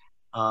away.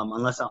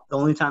 Unless the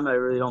only time I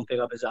really don't pick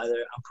up is either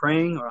I'm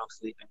praying or I'm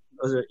sleeping.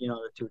 Those are,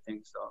 the two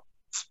things. So.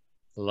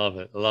 Love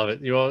it. Love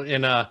it.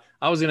 And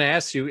I was going to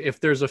ask you if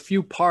there's a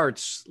few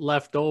parts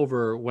left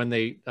over when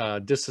they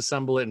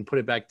disassemble it and put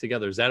it back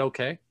together. Is that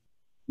okay?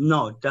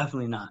 No,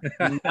 definitly not.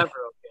 Never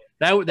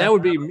okay. That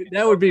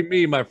would be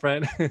me, my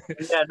friend.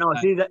 Yeah, no.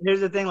 See,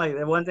 here's the thing. Like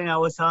the one thing I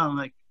was telling them,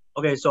 like,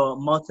 okay, so a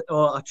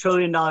 $1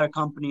 trillion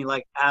company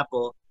like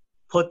Apple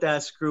put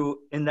that screw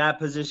in that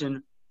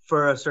position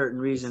for a certain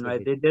reason,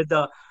 right? They did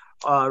the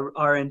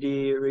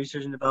R&D,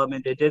 research and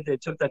development. They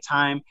took the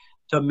time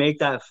to make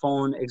that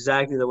phone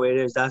exactly the way it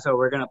is. That's how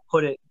we're gonna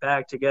put it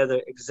back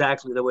together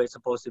exactly the way it's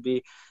supposed to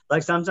be.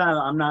 Like sometimes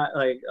I'm not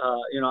like,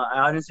 I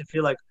honestly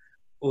feel like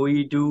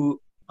we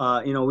do.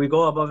 We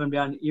go above and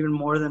beyond even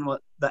more than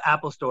what the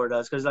Apple store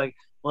does. Cause like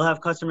we'll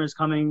have customers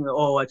coming,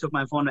 oh, I took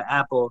my phone to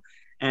Apple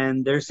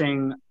and they're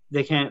saying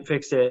they can't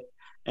fix it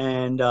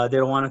and they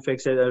don't want to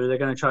fix it, or they're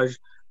going to charge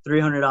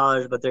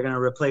 $300, but they're going to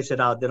replace it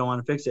out. They don't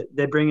want to fix it.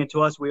 They bring it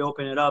to us. We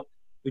open it up.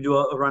 We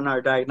run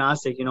our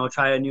diagnostic,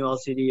 try a new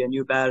LCD, a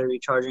new battery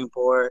charging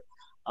port.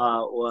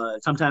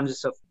 Sometimes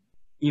it's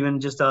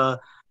even just a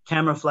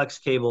camera flex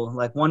cable,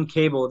 like one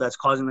cable that's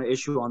causing the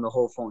issue on the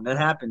whole phone. That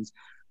happens.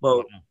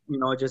 But,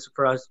 just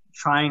for us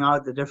trying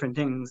out the different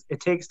things, it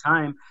takes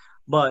time.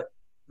 But,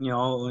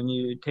 when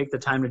you take the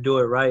time to do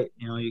it right,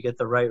 you get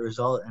the right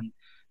result. And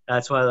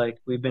that's why, like,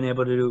 we've been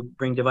able to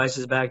bring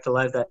devices back to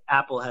life that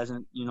Apple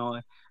hasn't,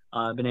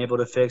 been able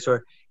to fix.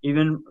 Or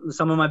even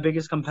some of my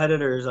biggest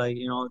competitors, like,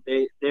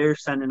 they're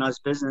sending us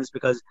business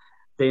because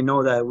they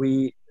know that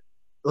we,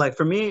 like,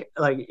 for me,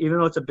 like, even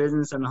though it's a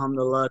business and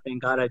alhamdulillah,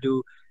 thank God I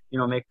do,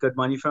 make good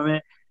money from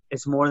it,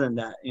 it's more than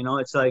that.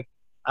 It's like,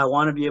 I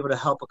want to be able to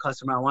help a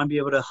customer. I want to be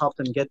able to help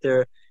them get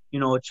their,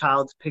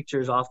 child's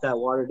pictures off that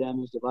water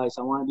damaged device.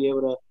 I want to be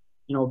able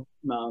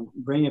to,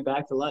 bring it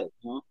back to life,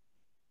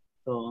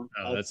 So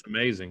that's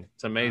amazing.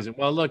 It's amazing.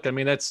 Well, look, I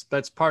mean,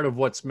 that's part of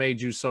what's made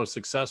you so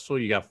successful.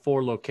 You got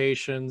 4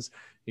 locations,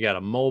 you got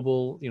a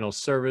mobile,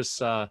 service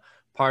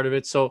part of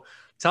it. So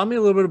tell me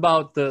a little bit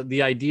about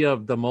the idea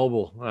of the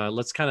mobile.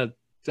 Let's kind of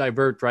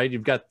divert, right?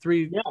 You've got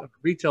 3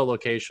 retail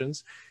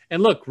locations.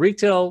 And look,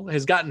 retail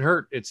has gotten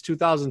hurt. It's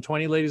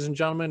 2020, ladies and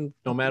gentlemen.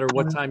 No matter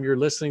what time you're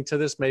listening to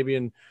this, maybe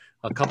in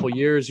a couple of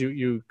years,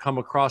 you come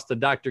across the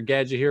Dr.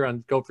 Gadget here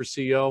on Go for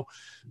CEO.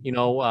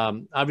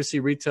 Obviously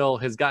retail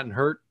has gotten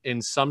hurt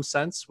in some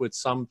sense with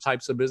some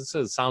types of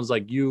businesses. It sounds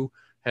like you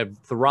have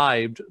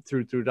thrived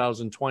through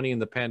 2020 in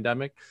the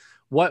pandemic.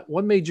 What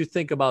made you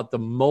think about the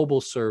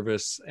mobile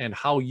service and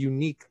how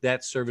unique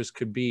that service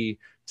could be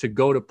to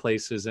go to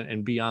places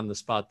and be on the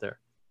spot there?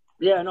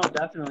 Yeah, no,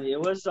 definitely. It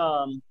was,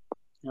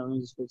 let me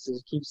just fix this.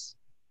 It keeps,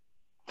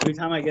 every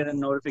time I get a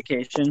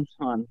notification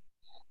on,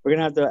 we're going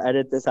to have to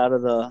edit this out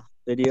of the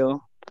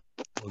video.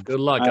 Well, good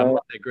luck. I'm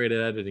not that great at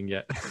editing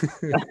yet.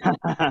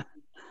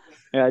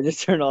 Yeah, I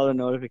just turned all the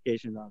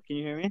notifications off. Can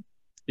you hear me?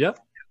 Yep.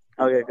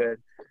 Okay, good.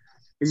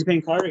 Is you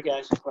paying card or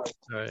cash? All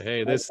right.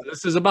 Hey, this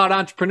is about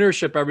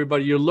entrepreneurship,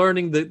 everybody. You're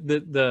learning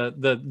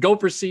the Go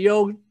for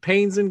CEO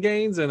pains and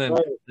gains, and then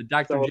the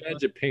Dr.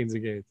 Gadget pains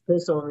and gains.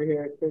 Chris over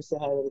here. Chris, say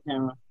hi to the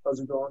camera. How's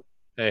it going?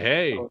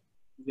 Hey. So,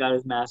 he's got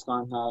his mask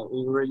on.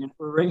 We're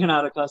ringing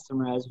out a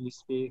customer as we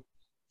speak.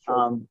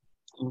 So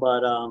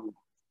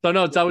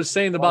no, I was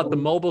saying about the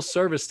mobile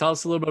service. Tell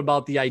us a little bit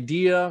about the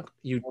idea.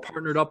 You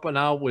partnered up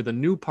now with a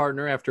new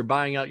partner after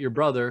buying out your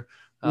brother.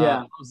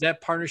 How's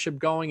that partnership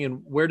going,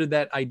 and where did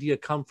that idea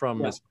come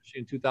from,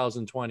 especially in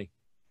 2020?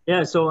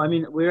 Yeah, so I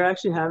mean, we're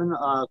actually having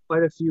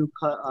quite a few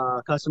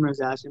customers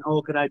asking,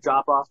 "Oh, could I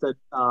drop off the,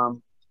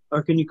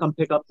 or can you come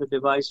pick up the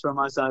device from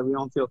us? We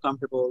don't feel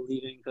comfortable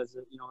leaving because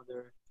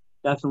they're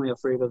definitely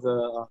afraid of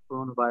the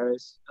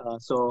coronavirus."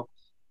 So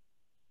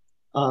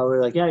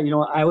we're like, yeah,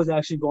 I was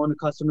actually going to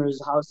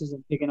customers' houses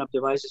and picking up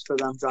devices for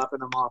them, dropping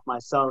them off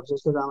myself,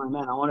 just because I'm like,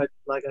 man, I want to,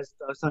 like I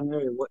was telling you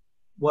earlier,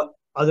 what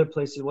other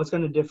places, what's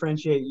going to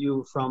differentiate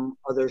you from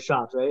other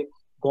shops, right?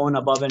 Going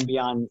above and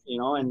beyond,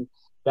 and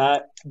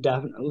that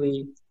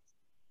definitely,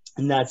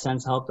 in that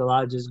sense, helped a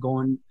lot. Just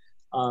going,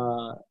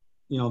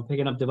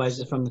 picking up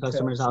devices from the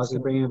customer's houses,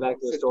 bringing it back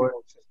to the store,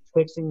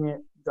 fixing it,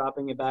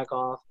 dropping it back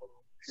off.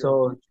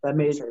 So that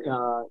made,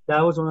 that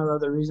was one of the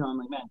other reasons I'm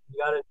like, man,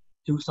 you got to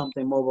do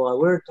something mobile.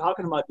 We were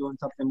talking about doing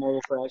something mobile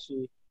for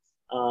actually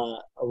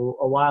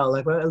a while,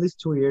 like at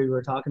least 2 years we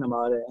were talking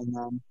about it. And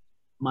then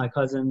my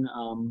cousin,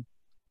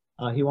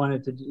 he's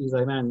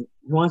like, man,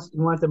 he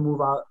wanted to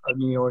move out of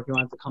New York. He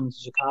wanted to come to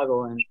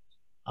Chicago. And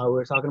we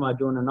were talking about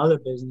doing another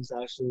business,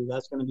 actually.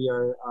 That's going to be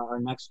our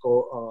next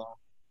goal,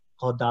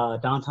 called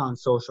Downtown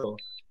Social.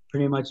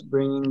 Pretty much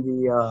bringing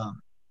the,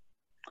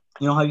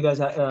 how you guys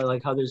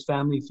like how there's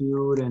Family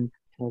Feud and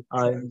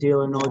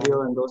Deal or No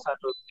Deal and those type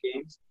of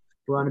games.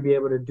 We want to be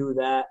able to do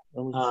that,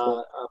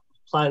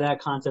 apply that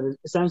concept.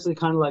 Essentially,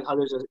 kind of like how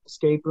there's an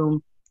escape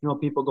room.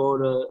 People go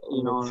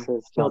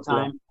to, kill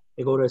time.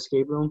 They go to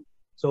escape room.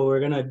 So we're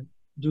gonna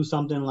do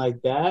something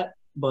like that,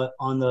 but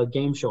on the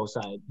game show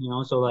side.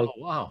 So like, oh,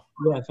 wow,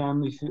 yeah,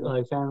 Family Feud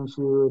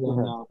and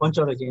a bunch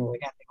of other games. I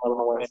can't think of them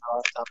right now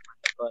off the top of my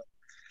head, but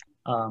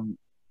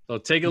so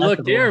take a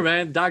look here,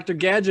 man. Dr.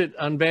 Gadget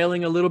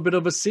unveiling a little bit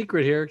of a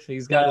secret here.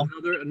 He's got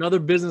another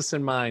business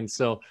in mind.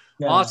 So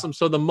awesome.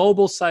 So the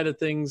mobile side of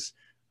things,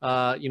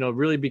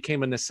 really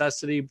became a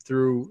necessity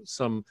through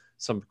some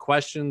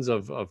questions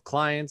of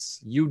clients.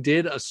 You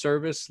did a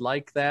service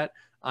like that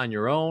on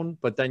your own,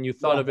 but then you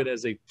thought of it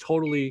as a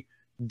totally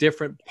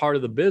different part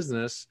of the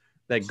business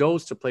that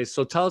goes to place.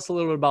 So tell us a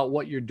little bit about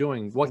what you're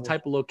doing. What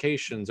type of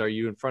locations are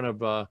you in front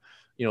of?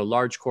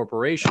 Large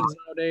corporations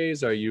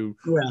nowadays? Are you?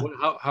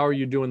 How are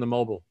you doing the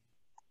mobile?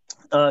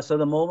 So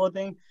the mobile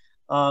thing,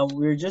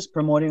 we're just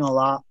promoting a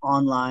lot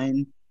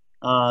online.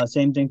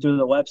 Same thing through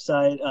the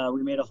website.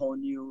 We made a whole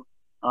new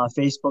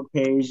Facebook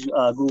page,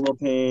 Google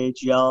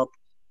page, Yelp,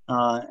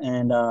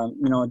 and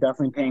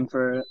definitely paying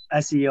for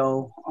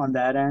SEO on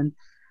that end.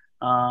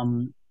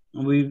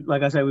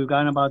 Like I said, we've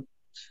gotten about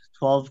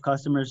 12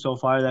 customers so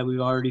far that we've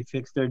already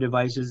fixed their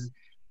devices.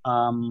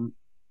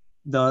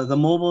 The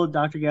mobile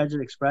Dr.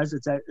 Gadget Express,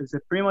 it's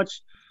pretty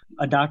much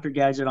a Dr.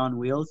 Gadget on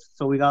wheels.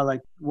 So we got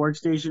like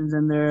workstations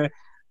in there.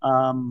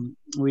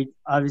 We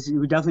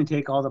definitely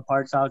take all the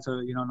parts out so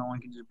no one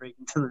can just break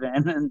into the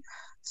van and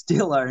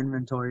steal our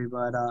inventory.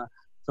 But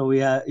so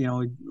we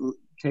we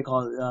take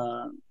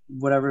all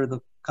whatever the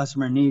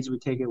customer needs, we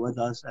take it with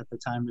us at the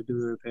time to do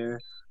the repair.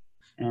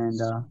 And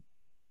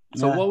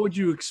so what would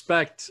you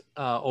expect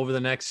over the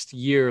next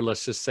year?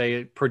 Let's just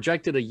say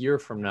projected a year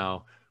from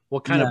now.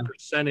 What kind of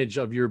percentage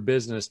of your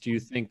business do you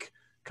think,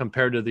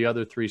 compared to the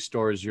other 3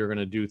 stores, you're going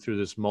to do through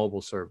this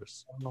mobile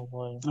service?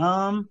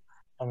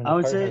 I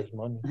would say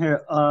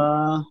here.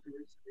 Hold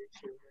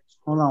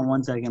on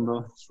one second,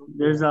 bro.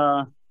 There's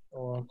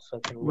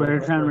we're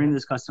trying to ring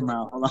this customer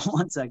out. Hold on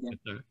one second.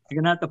 You're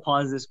gonna have to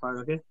pause this part,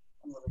 okay?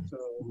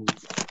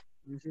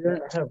 You see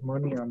that? I have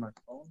money on my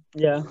phone.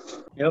 Yeah.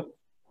 Yep.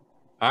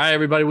 All right,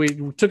 everybody.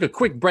 We took a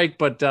quick break,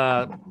 but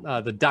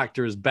the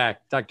doctor is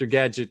back. Dr.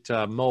 Gadget,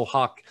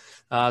 Mohawk.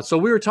 So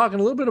we were talking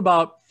a little bit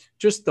about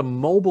just the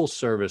mobile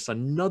service,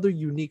 another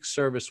unique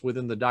service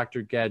within the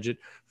Dr. Gadget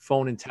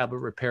phone and tablet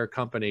repair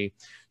company.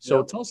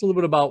 So tell us a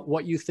little bit about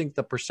what you think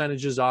the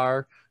percentages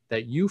are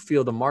that you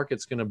feel the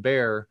market's going to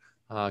bear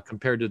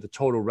compared to the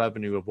total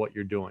revenue of what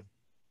you're doing.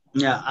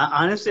 Yeah,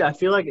 honestly, I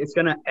feel like it's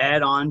going to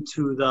add on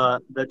to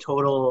the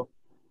total,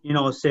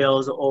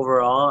 sales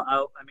overall.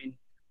 I mean,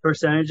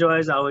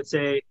 percentage-wise, I would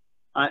say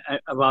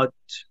about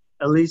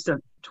at least a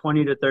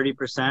 20 to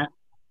 30%.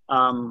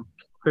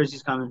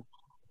 Chrissy's coming.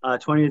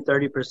 20 to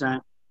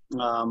 30%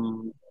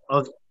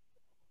 of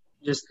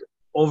just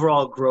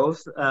overall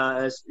growth,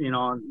 as you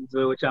know,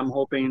 which I'm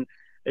hoping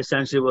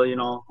essentially will, you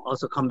know,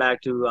 also come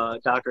back to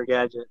Dr.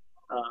 Gadget,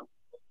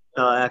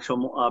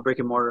 actual brick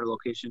and mortar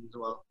location as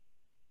well.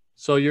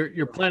 So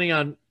you're planning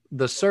on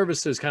the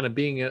services kind of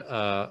being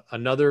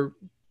another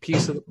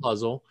piece of the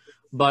puzzle,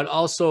 but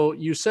also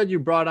you said you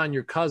brought on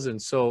your cousin.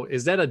 So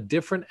is that a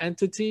different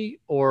entity,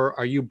 or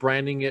are you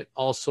branding it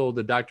also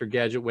the Dr.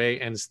 Gadget way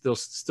and still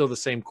the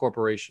same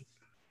corporation?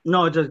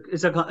 No,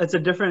 it's a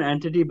different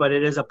entity, but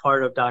it is a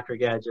part of Dr.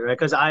 Gadget, right?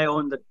 Because I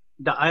own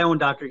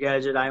Dr.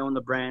 Gadget, I own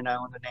the brand, I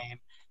own the name,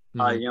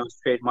 Mhm. you know, it's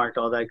trademarked,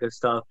 all that good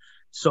stuff.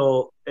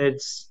 So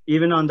it's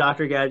even on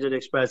Dr. Gadget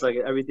Express, like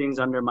everything's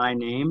under my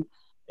name.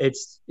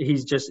 He's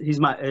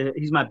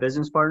my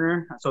business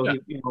partner. So Yeah.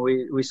 you know,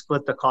 we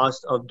split the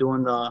cost of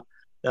doing the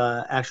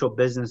actual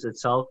business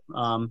itself,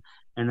 and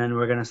then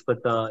we're gonna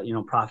split the, you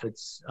know,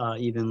 profits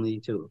evenly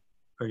too,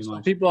 pretty So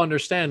much. people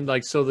understand,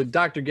 like, so the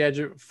Dr.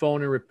 Gadget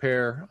phone and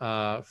repair,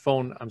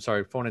 phone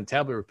and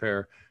tablet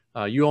repair,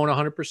 you own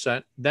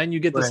 100%. Then you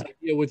get this Right,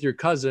 idea with your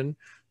cousin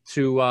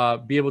to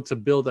be able to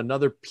build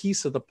another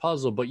piece of the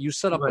puzzle, but you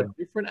set up a right,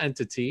 different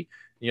entity.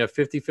 You have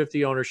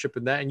 50-50 ownership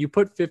in that, and you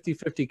put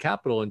 50-50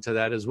 capital into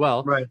that as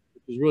well, right,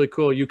 which is really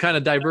cool. You kind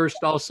of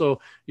diversed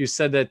also. You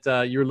said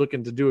that you're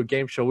looking to do a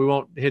game show. We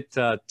won't hit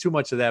too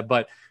much of that,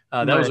 but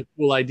that was right. a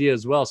cool idea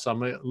as well. So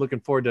I'm looking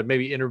forward to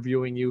maybe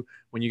interviewing you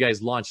when you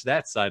guys launch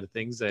that side of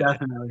things and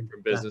Definitely,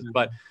 different business. definitely.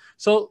 But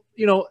so,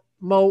 you know,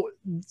 Mo,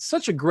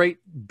 such a great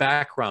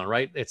background,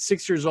 right? At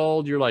 6 years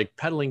old, you're like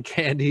peddling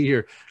candy.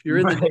 You're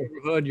in the Right.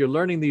 neighborhood. You're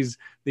learning these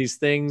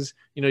things.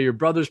 You know, your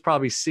brother's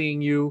probably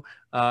seeing you.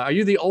 Are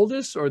you the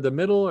oldest or the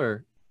middle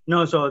or?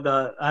 No, so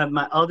I have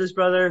my eldest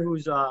brother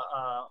who's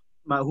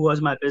who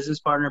was my business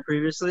partner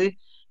previously.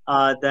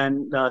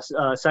 Then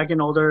the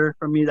second older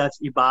from me, that's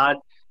Ibad.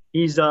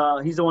 He's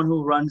the one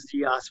who runs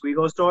the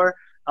Swigo store.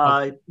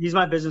 Okay. He's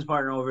my business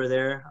partner over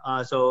there.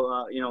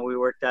 You know, we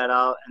worked that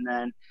out. And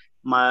then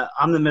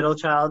I'm the middle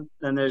child.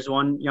 Then there's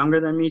one younger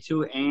than me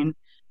too, Ain.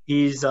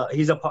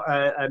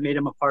 I made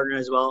him a partner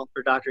as well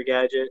for Dr.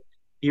 Gadget.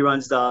 He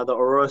runs the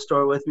Aurora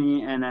store with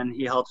me, and then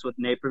he helps with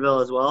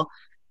Naperville as well.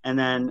 And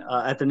then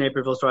at the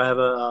Naperville store, I have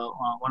one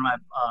of my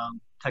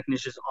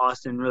technicians,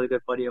 Austin, really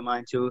good buddy of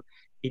mine too.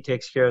 He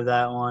takes care of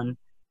that one,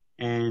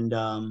 and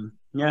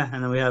yeah,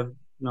 and then we have,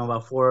 you know,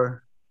 about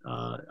four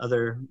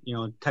other, you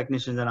know,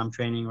 technicians that I'm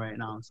training right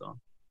now. So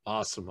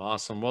Awesome,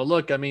 awesome. Well,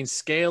 look, I mean,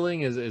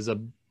 scaling is a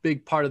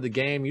big part of the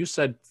game. You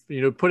said,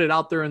 you know, put it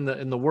out there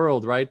in the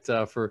world, right?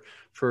 For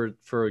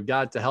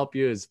God to help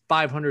you is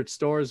 500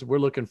 stores. We're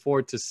looking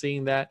forward to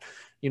seeing that.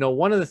 You know,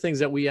 one of the things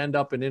that we end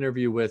up an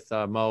interview with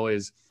Mo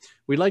is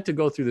we like to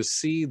go through the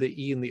C,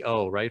 the E, and the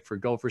O, right? For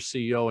Go for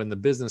CEO and the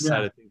business side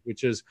yeah. of things,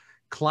 which is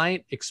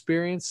client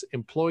experience,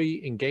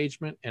 employee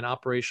engagement, and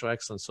operational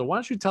excellence. So why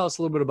don't you tell us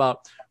a little bit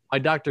about why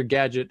Dr.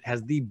 Gadget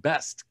has the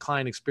best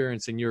client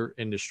experience in your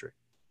industry?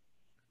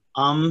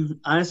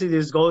 Honestly,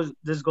 this goes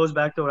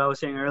back to what I was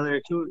saying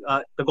earlier too.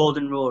 The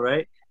golden rule,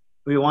 right?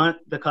 We want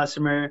the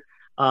customer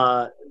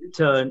uh,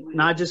 to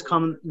not just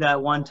come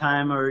that one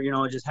time, or you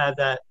know, just have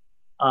that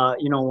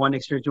you know, one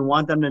experience. We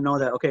want them to know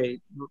that, okay,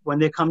 when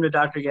they come to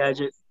Dr.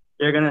 Gadget,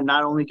 they're gonna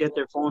not only get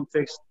their phone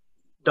fixed,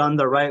 done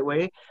the right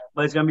way,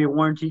 but it's gonna be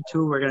warranty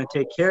too. We're gonna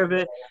take care of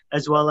it,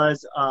 as well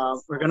as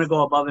we're gonna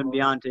go above and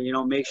beyond to, you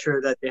know, make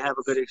sure that they have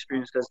a good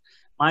experience. Because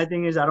my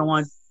thing is, I don't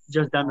want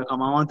just them to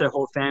come. I want their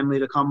whole family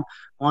to come.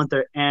 I want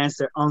their aunts,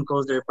 their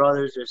uncles, their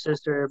brothers, their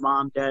sister,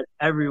 mom, dad,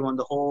 everyone,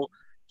 the whole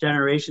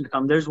generation to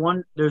come. There's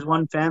one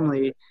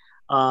family,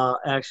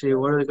 actually, a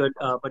really good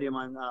buddy of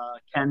mine,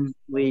 Ken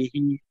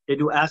Lee. They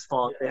do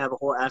asphalt. They have a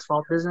whole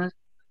asphalt business.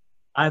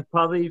 I've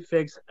probably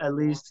fixed at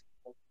least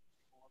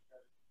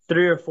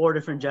three or four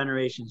different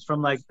generations,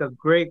 from like the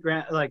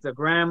like the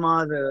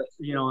grandma, the,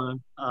 you know,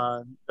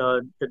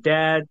 the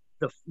dad,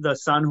 the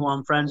son who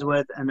I'm friends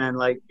with, and then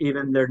like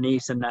even their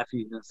niece and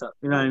nephews and stuff.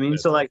 You know what I mean?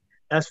 So like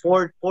that's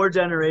four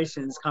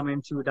generations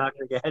coming to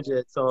Dr.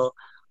 Gadget. So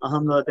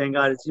alhamdulillah, thank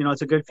God, it's, you know,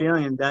 it's a good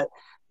feeling. And that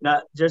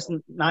not just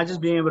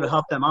being able to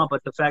help them out,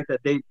 but the fact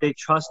that they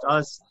trust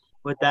us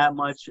with that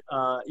much,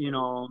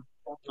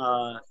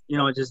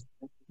 just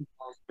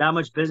that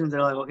much business.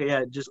 They're like, okay,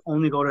 yeah, just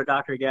only go to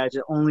Dr.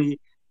 Gadget, only,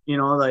 you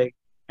know, like,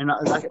 and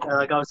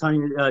like I was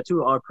telling you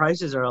too, our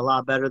prices are a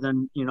lot better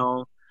than, you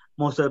know,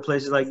 most of the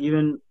places. Like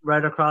even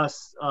right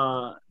across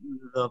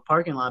the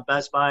parking lot,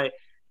 Best Buy,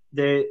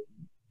 they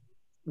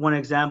one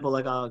example,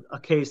 like a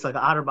case, like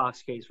an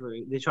OtterBox case, where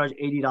they charge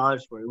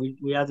 $80 for it.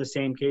 We have the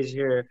same case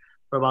here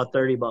for about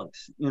 $30.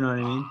 You know what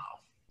I mean?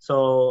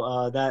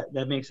 So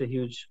that makes a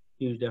huge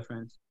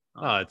difference.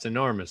 Oh, it's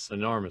enormous,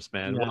 enormous,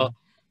 man. Yeah. Well,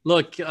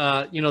 look,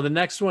 you know, the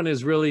next one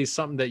is really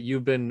something that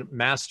you've been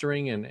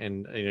mastering,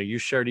 and you know, you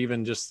shared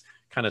even just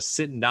kind of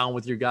sitting down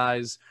with your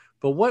guys.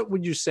 But what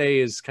would you say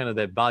is kind of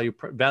that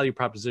value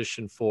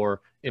proposition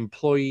for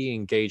employee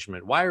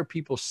engagement? Why are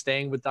people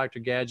staying with Dr.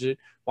 Gadget?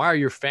 Why are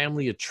your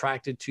family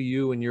attracted to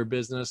you and your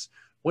business?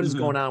 What is hmm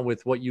going on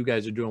with what you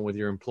guys are doing with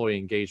your employee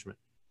engagement?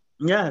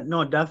 Yeah,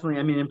 no, definitely.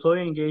 I mean,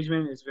 employee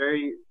engagement is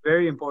very,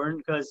 very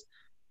important because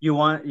you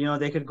want,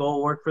 they could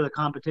go work for the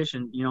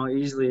competition,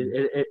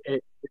 easily.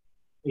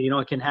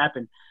 It can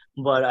happen.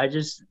 But I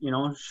just,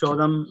 show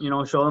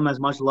them as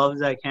much love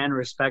as I can,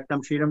 respect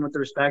them, treat them with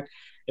respect.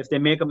 If they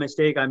make a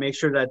mistake, I make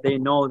sure that they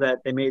know that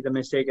they made the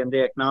mistake and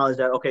they acknowledge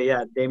that, okay,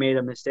 yeah, they made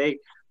a mistake,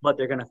 but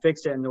they're going to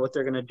fix it and what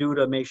they're going to do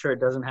to make sure it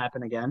doesn't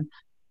happen again.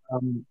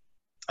 Um,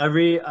 I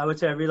would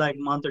say every like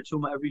month or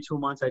two, every 2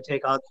 months,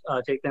 take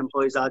the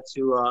employees out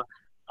to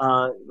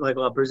like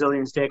a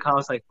Brazilian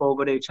steakhouse like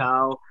Fogo de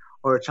Chao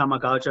or Chama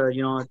Gaucha,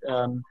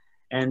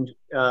 and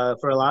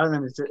for a lot of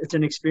them it's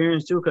an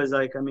experience too, because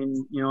like, I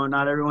mean,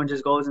 not everyone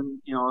just goes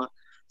and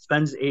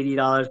spends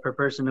 $80 per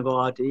person to go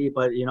out to eat,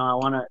 but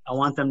I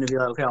want them to be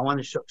like, okay, I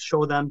want to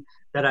show them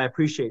that I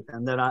appreciate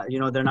them, that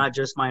they're not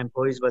just my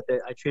employees, but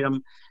I treat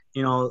them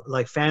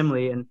like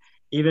family. And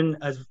even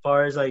as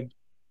far as like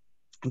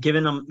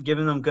giving them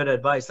good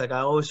advice. Like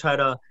I always try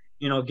to,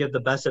 give the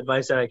best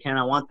advice that I can.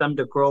 I want them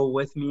to grow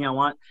with me. I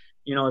want,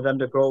 them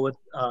to grow with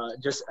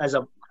just as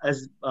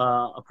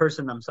a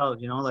person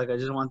themselves, like I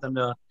just want them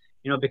to,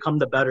 become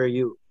the better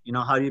you.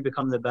 How do you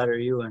become the better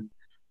you? And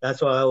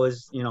that's why I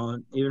was,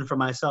 even for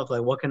myself,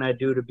 like what can I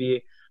do to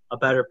be a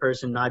better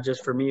person, not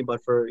just for me,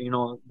 but for,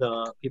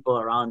 the people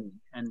around me.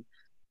 And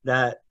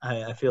that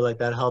I feel like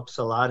that helps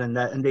a lot.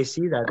 And they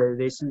see that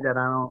they see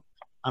that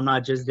I'm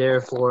not just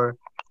there for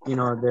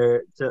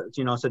they're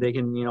so they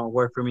can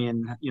work for me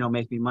and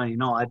make me money.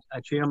 No, I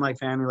treat them like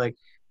family. Like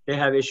they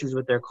have issues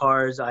with their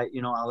cars,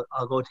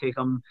 I'll go take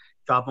them,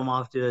 drop them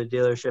off to the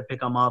dealership,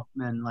 pick them up,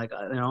 and like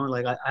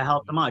like I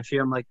help them out. I treat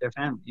them like their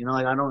family.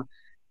 Like I don't,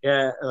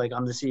 yeah, like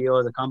I'm the CEO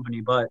of the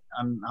company, but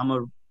I'm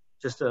a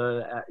just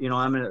a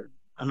I'm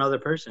another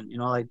person.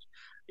 Like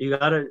you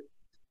gotta,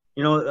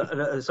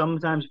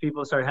 sometimes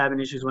people start having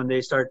issues when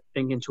they start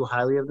thinking too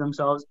highly of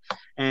themselves.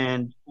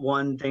 And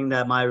one thing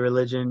that my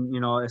religion,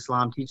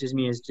 Islam, teaches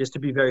me is just to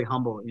be very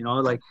humble,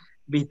 like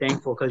be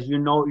thankful, because you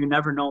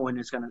never know when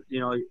it's gonna,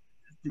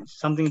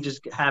 something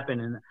just happen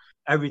and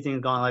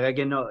everything's gone. Like I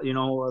get no,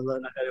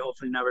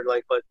 hopefully never,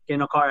 like, but get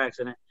in a car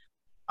accident,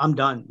 I'm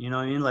done. You know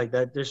what I mean? Like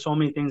that, there's so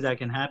many things that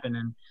can happen.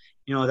 And,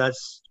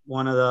 that's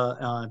one of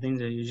the things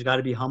that you just got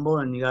to be humble,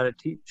 and you got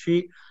to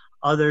treat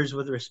others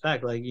with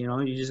respect. Like,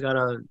 you just got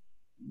to,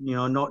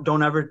 no,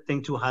 don't ever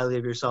think too highly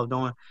of yourself.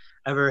 Don't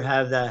ever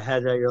have that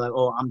head that you're like,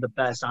 oh, I'm the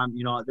best. I'm,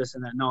 this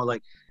and that. No,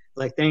 like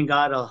thank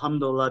God,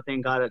 alhamdulillah,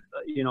 thank God,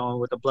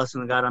 with the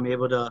blessing of God, I'm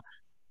able to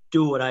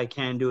do what I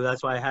can do.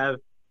 That's why I have,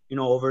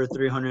 over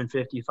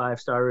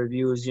 355-star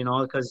reviews,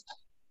 because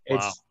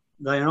Wow.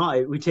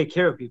 it's, we take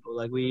care of people.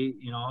 Like we,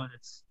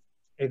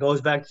 it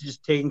goes back to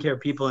just taking care of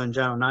people in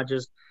general, not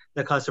just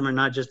the customer,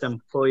 not just the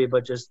employee,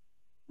 but just,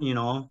 you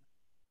know,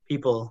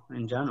 people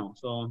in general.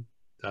 So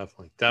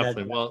Definitely, that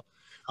definitely. Well,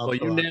 helps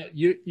a lot.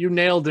 you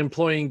nailed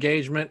employee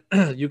engagement.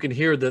 You can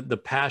hear the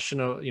passion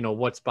of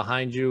what's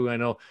behind you. I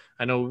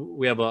know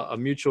we have a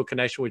mutual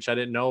connection, which I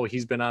didn't know.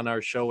 He's been on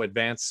our show,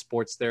 Advanced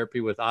Sports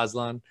Therapy with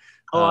Aslan.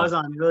 Oh,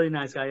 Azan, really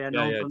nice guy. Yeah, I Yeah,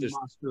 know him yeah, from the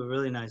mosque too.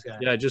 Really nice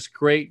guy. just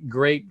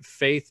great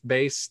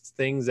faith-based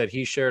things that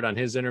he shared on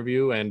his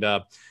interview. And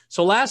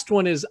so last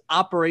one is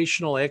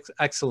operational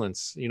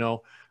excellence. Yeah.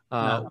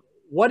 Uh,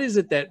 what is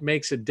it that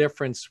makes a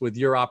difference with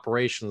your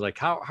operations? Like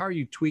how are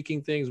you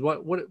tweaking things?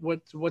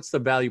 What's the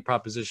value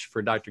proposition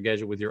for Dr.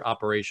 Gadget with your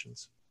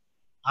operations?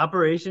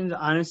 Operations,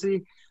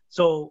 honestly.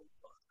 So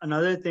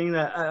another thing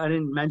that I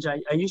didn't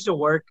mention, I used to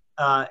work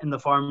in the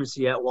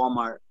pharmacy at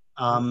Walmart,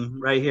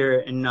 right here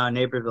in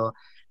Naperville,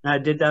 and I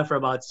did that for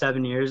about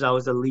 7 years. I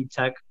was a lead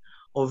tech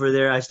over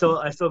there. I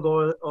still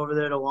go over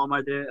there to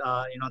Walmart. There,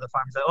 the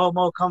pharmacy's like, oh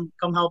Mo, come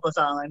help us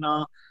out. I'm like,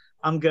 no,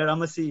 I'm good.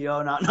 I'm a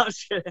CEO. No, no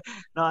shit.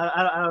 No,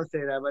 I don't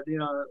say that, but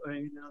I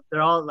mean,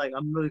 they're all like,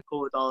 I'm really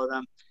cool with all of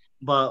them.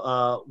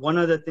 But one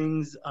of the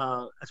things,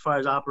 as far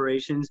as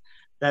operations,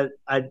 that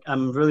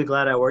I'm really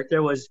glad I worked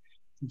there was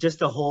just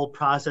the whole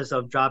process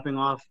of dropping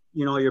off,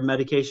 your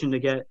medication to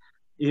get,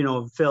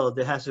 filled.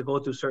 It has to go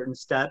through certain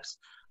steps,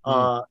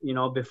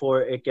 Mm,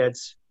 before it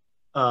gets,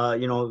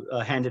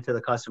 handed to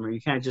the customer.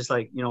 You can't just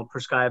like,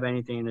 prescribe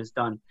anything and it's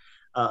done.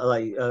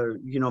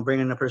 Bring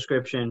in a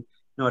prescription,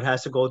 it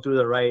has to go through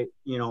the right,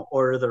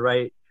 order, the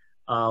right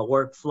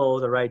workflow,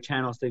 the right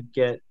channels to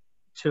get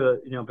to,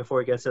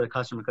 before it gets to the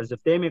customer. Because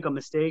if they make a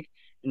mistake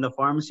in the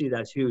pharmacy,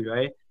 that's huge,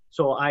 right?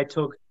 So I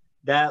took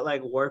that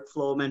like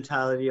workflow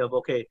mentality of,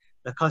 okay,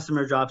 the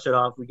customer drops it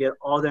off, we get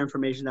all the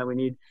information that we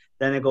need,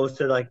 then it goes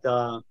to like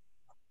so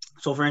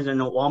for instance, in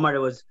Walmart, it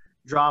was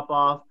drop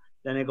off,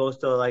 then it goes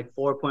to like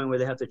 4 point where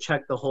they have to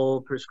check the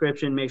whole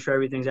prescription, make sure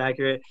everything's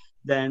accurate,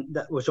 then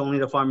which only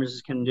the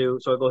pharmacist can do.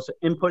 So it goes to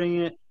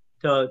inputting it,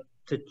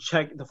 to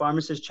check, the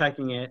pharmacist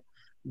checking it,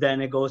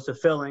 then it goes to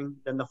filling,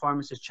 then the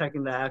pharmacist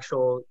checking the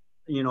actual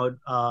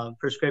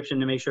prescription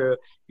to make sure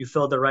you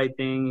filled the right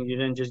thing, you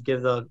didn't just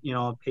give the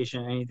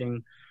patient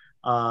anything,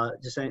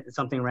 just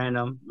something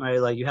random, right?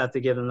 Like you have to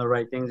give them the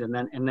right things, and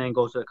then it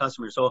goes to the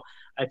customer. So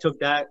I took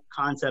that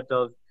concept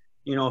of,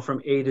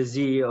 from A to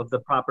Z of the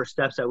proper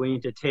steps that we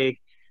need to take,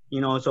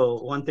 You know,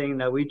 so one thing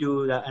that we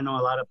do that I know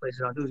a lot of places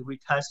don't do is we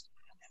test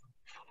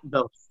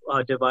the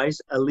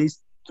device at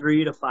least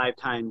 3 to 5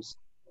 times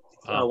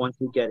Wow. once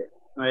we get it,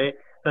 right?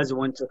 Because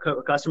once a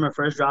customer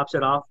first drops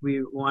it off,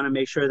 we want to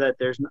make sure that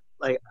there's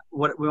like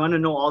what we want to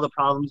know all the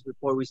problems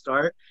before we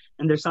start.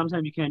 And there's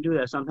sometimes you can't do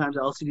that. Sometimes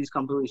the LCD is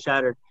completely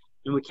shattered,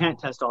 and we can't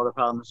test all the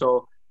problems.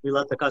 So we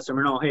let the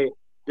customer know, hey,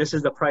 this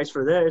is the price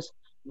for this,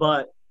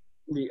 but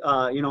the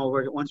you know,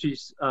 once we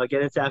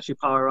get it to actually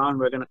power on,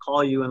 we're gonna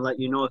call you and let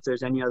you know if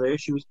there's any other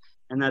issues,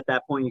 and at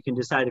that point you can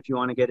decide if you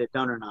want to get it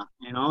done or not.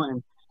 You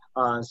know,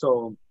 and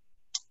so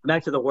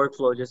back to the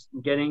workflow, just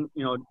getting,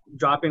 you know,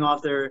 dropping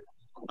off their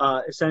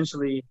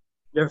essentially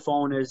their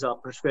phone is a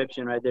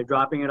prescription, right? They're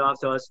dropping it off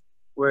to us.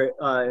 We're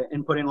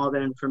inputting all the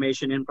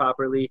information in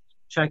properly,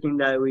 checking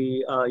that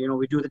we you know,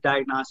 we do the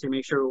diagnostic,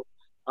 make sure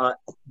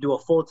do a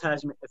full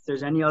test. If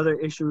there's any other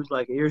issues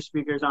like ear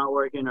speakers not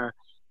working or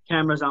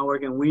cameras not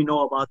working, we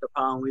know about the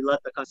problem. We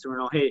let the customer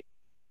know, hey,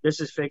 this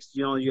is fixed.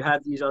 You know, you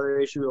have these other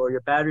issues, or your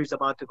battery's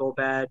about to go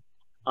bad.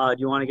 Do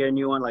you want to get a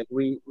new one? Like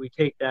we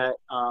take that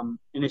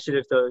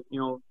initiative to, you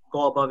know,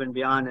 go above and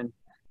beyond and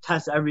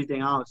test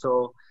everything out.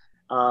 So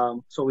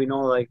so we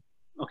know, like,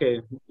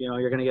 okay, you know,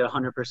 you're gonna get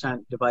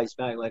 100% device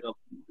back, like a,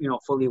 you know,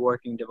 fully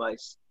working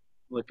device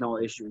with no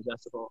issues.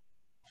 That's the goal.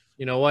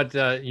 You know what?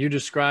 You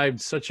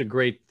described such a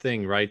great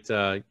thing, right?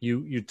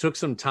 You took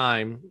some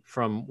time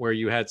from where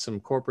you had some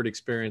corporate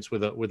experience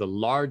with a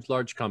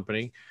large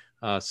company,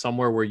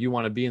 somewhere where you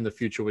want to be in the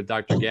future with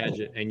Dr.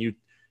 Gadget, and you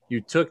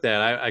took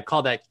that. I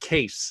call that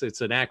CASE. It's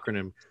an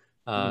acronym.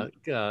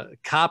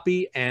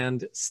 Copy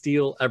and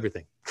steal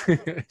everything.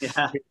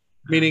 Yeah.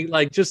 Meaning,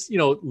 like, just, you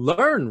know,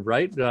 learn,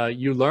 right?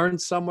 You learned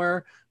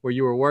somewhere where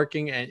you were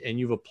working, and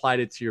you've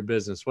applied it to your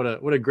business.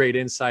 What a great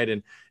insight.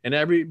 And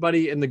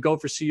everybody in the Go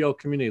for CEO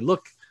community,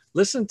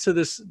 listen to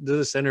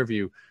this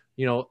interview.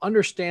 You know,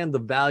 understand the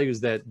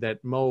values that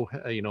Mo,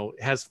 you know,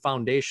 has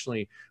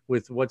foundationally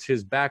with what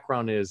his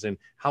background is, and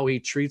how he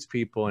treats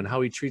people, and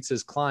how he treats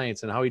his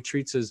clients, and how he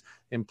treats his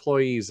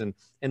employees, and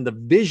the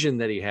vision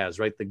that he has,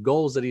 right? The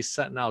goals that he's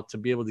setting out to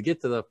be able to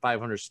get to the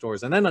 500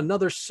 stores, and then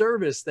another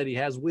service that he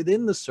has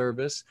within the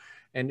service,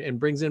 and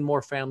brings in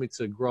more family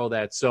to grow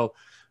that. So,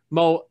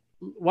 Mo,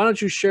 why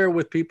don't you share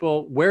with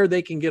people where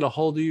they can get a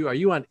hold of you? Are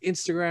you on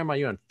Instagram? Are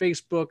you on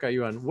Facebook? Are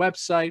you on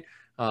website?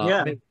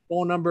 Yeah. Maybe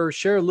phone number?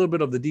 Share a little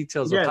bit of the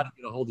details of Yeah. how to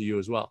get a hold of you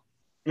as well.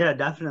 Yeah,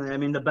 definitely. I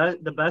mean,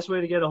 the best way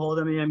to get a hold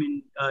of me, I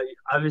mean,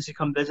 obviously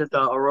come visit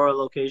the Aurora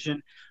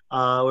location.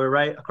 We're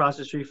right across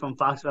the street from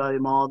Fox Valley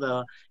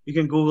Mall. You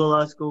can Google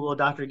us, Google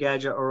Dr.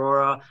 Gadget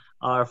Aurora.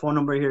 Our phone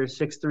number here is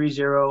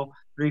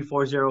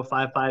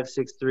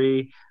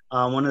 630-340-5563.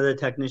 One of the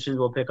technicians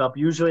will pick up.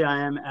 Usually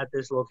I am at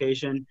this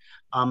location.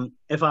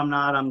 If I'm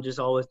not, I'm just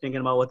always thinking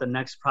about what the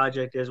next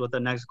project is, what the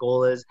next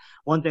goal is.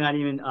 One thing I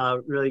didn't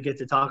even really get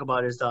to talk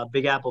about is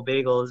Big Apple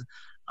Bagels.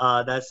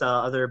 That's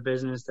other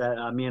business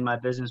that me and my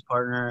business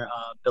partner,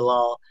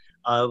 Bilal,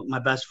 my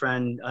best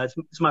friend,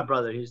 it's my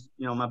brother. He's,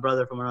 you know, my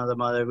brother from another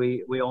mother.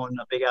 We own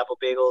Big Apple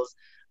Bagels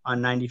on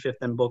 95th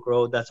and Book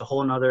Road. That's a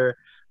whole nother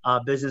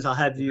business. I'll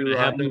have We're you gonna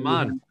have them interview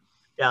on. him.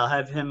 Yeah, I'll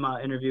have him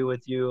interview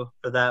with you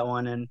for that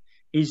one. And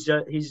he's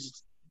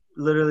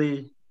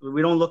literally,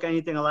 we don't look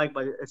anything alike,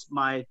 but it's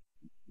my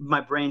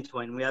brain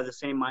twin. We have the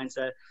same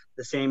mindset,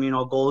 the same, you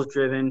know, goals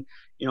driven,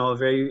 you know,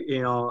 very,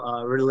 you know,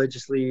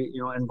 religiously,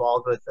 you know,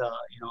 involved with,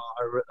 you know,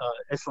 our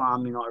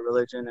Islam, you know, our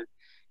religion, and,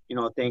 you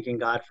know, thanking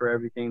God for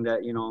everything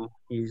that, you know,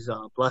 he's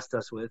blessed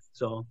us with.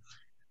 So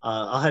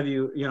I'll have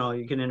you, you know,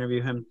 you can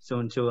interview him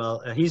soon too.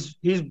 He's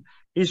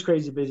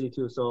crazy busy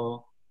too.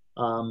 So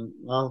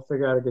I'll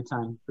figure out a good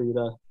time for you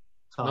to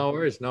talk. No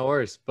worries, no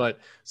worries. But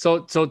so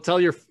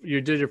tell you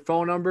did your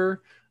phone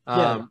number.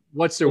 Yeah.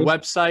 What's their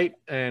website,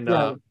 and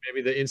Yeah.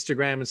 maybe the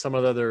Instagram and some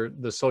of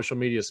the social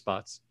media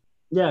spots?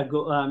 Yeah,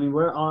 go. I mean,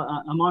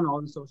 I'm on all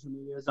the social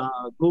medias.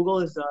 Google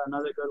is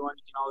another good one.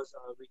 You can always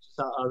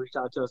reach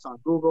out to us on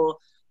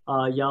Google.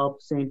 Yelp,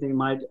 same thing.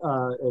 My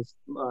is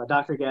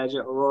Dr.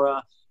 Gadget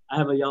Aurora. I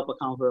have a Yelp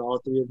account for all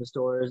three of the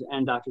stores,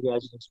 and Dr.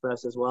 Gadget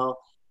Express as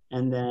well.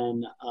 And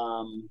then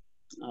I'm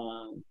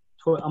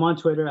on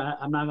Twitter.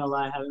 I'm not gonna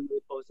lie, I haven't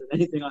really posted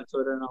anything on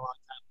Twitter in a long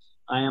time.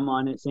 I am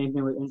on it. Same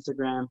thing with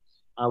Instagram.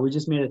 We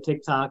just made a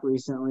TikTok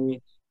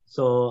recently.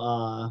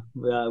 So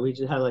we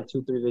just had like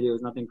 2-3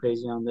 videos, nothing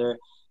crazy on there.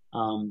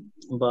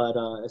 But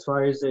as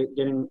far as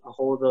getting a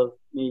hold of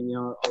me, you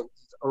know,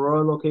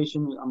 Aurora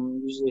location, I'm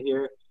usually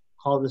here.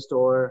 Call the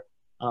store.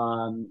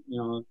 You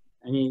know,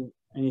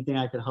 anything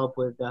I could help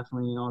with,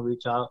 definitely, you know,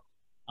 reach out.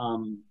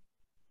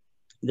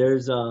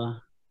 There's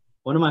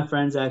one of my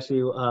friends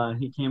actually.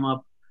 He came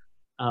up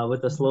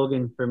with a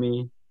slogan for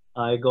me.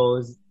 It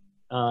goes,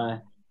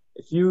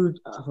 if you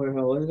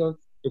what is it?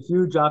 If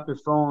you drop your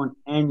phone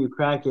and you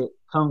crack it,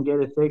 come get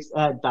it fixed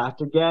at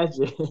Dr.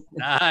 Gadget.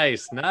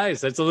 Nice.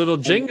 That's a little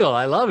jingle.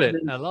 I love it.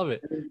 I love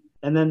it.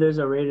 And then there's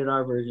a rated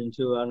R version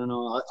too. I don't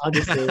know. I'll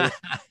just say it.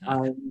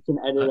 You can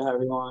edit it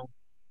however you want.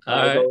 All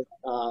right.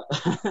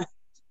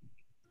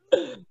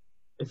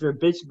 It if your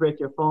bitch break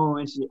your phone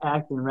and she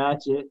acting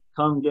ratchet,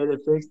 come get it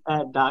fixed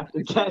at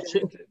Dr.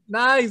 Gadget.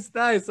 Nice,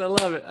 nice. I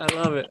love it. I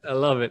love it. I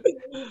love it.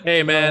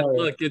 Hey, man,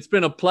 look, it's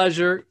been a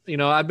pleasure. You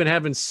know, I've been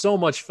having so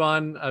much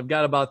fun. I've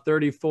got about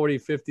 30, 40,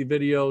 50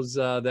 videos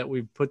that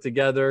we've put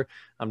together.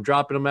 I'm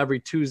dropping them every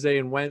Tuesday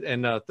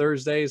and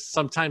Thursdays,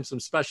 sometimes some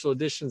special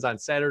editions on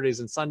Saturdays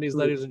and Sundays,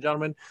 ladies and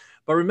gentlemen.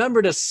 But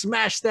remember to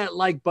smash that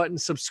like button,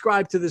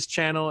 subscribe to this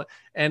channel,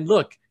 and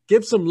look,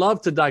 give some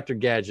love to Dr.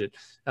 Gadget.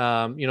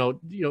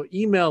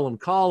 Email him,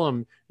 call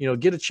him,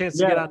 get a chance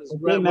to get on his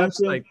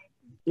website.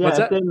 Yeah,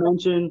 if they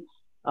mention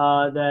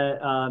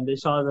that they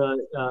saw the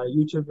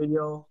YouTube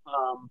video,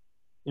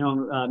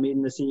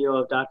 meeting the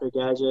CEO of Dr.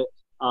 Gadget,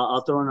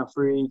 I'll throw in a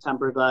free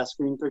tempered glass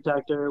screen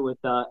protector with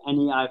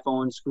any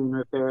iPhone screen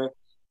repair.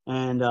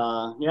 And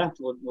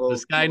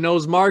this guy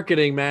knows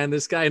marketing, man.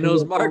 This guy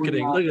knows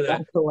marketing. Look at that.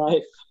 Back to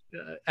life.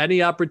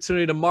 Any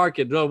opportunity to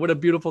market. Oh, what a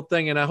beautiful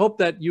thing. And I hope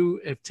that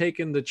you have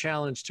taken the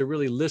challenge to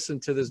really listen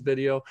to this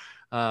video.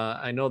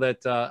 I know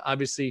that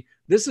obviously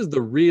this is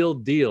the real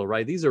deal,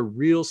 right? These are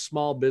real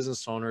small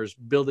business owners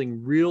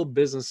building real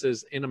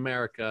businesses in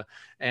America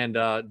and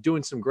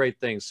doing some great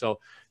things. So,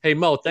 hey,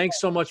 Mo,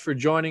 thanks so much for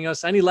joining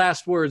us. Any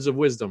last words of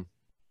wisdom?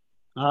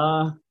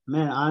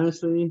 Man,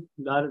 honestly,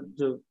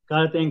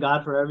 gotta thank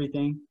God for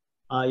everything.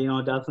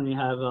 Definitely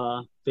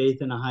have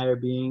faith in a higher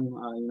being,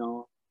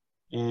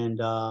 and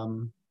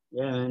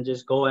and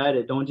just go at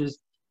it.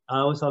 I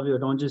always tell people,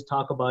 don't just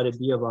talk about it,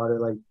 be about it.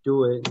 Like,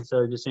 do it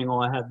instead of just saying, oh,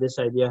 I have this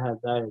idea, I have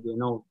that idea.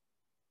 No,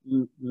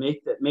 you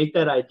make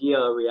that idea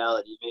a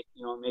reality.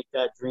 Make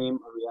that dream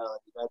a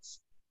reality. That's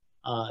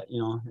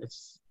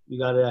you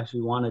got to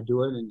actually want to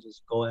do it and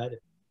just go at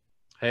it.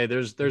 Hey,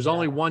 there's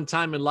only one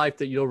time in life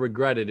that you'll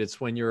regret it. It's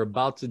when you're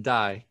about to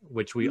die,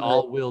 which we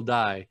all will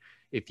die,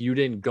 if you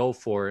didn't go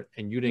for it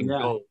and you didn't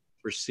go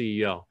for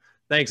CEO.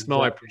 Thanks,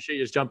 Mo. I appreciate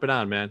you just jumping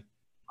on, man.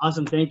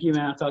 Awesome. Thank you,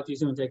 man. I'll talk to you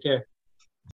soon. Take care.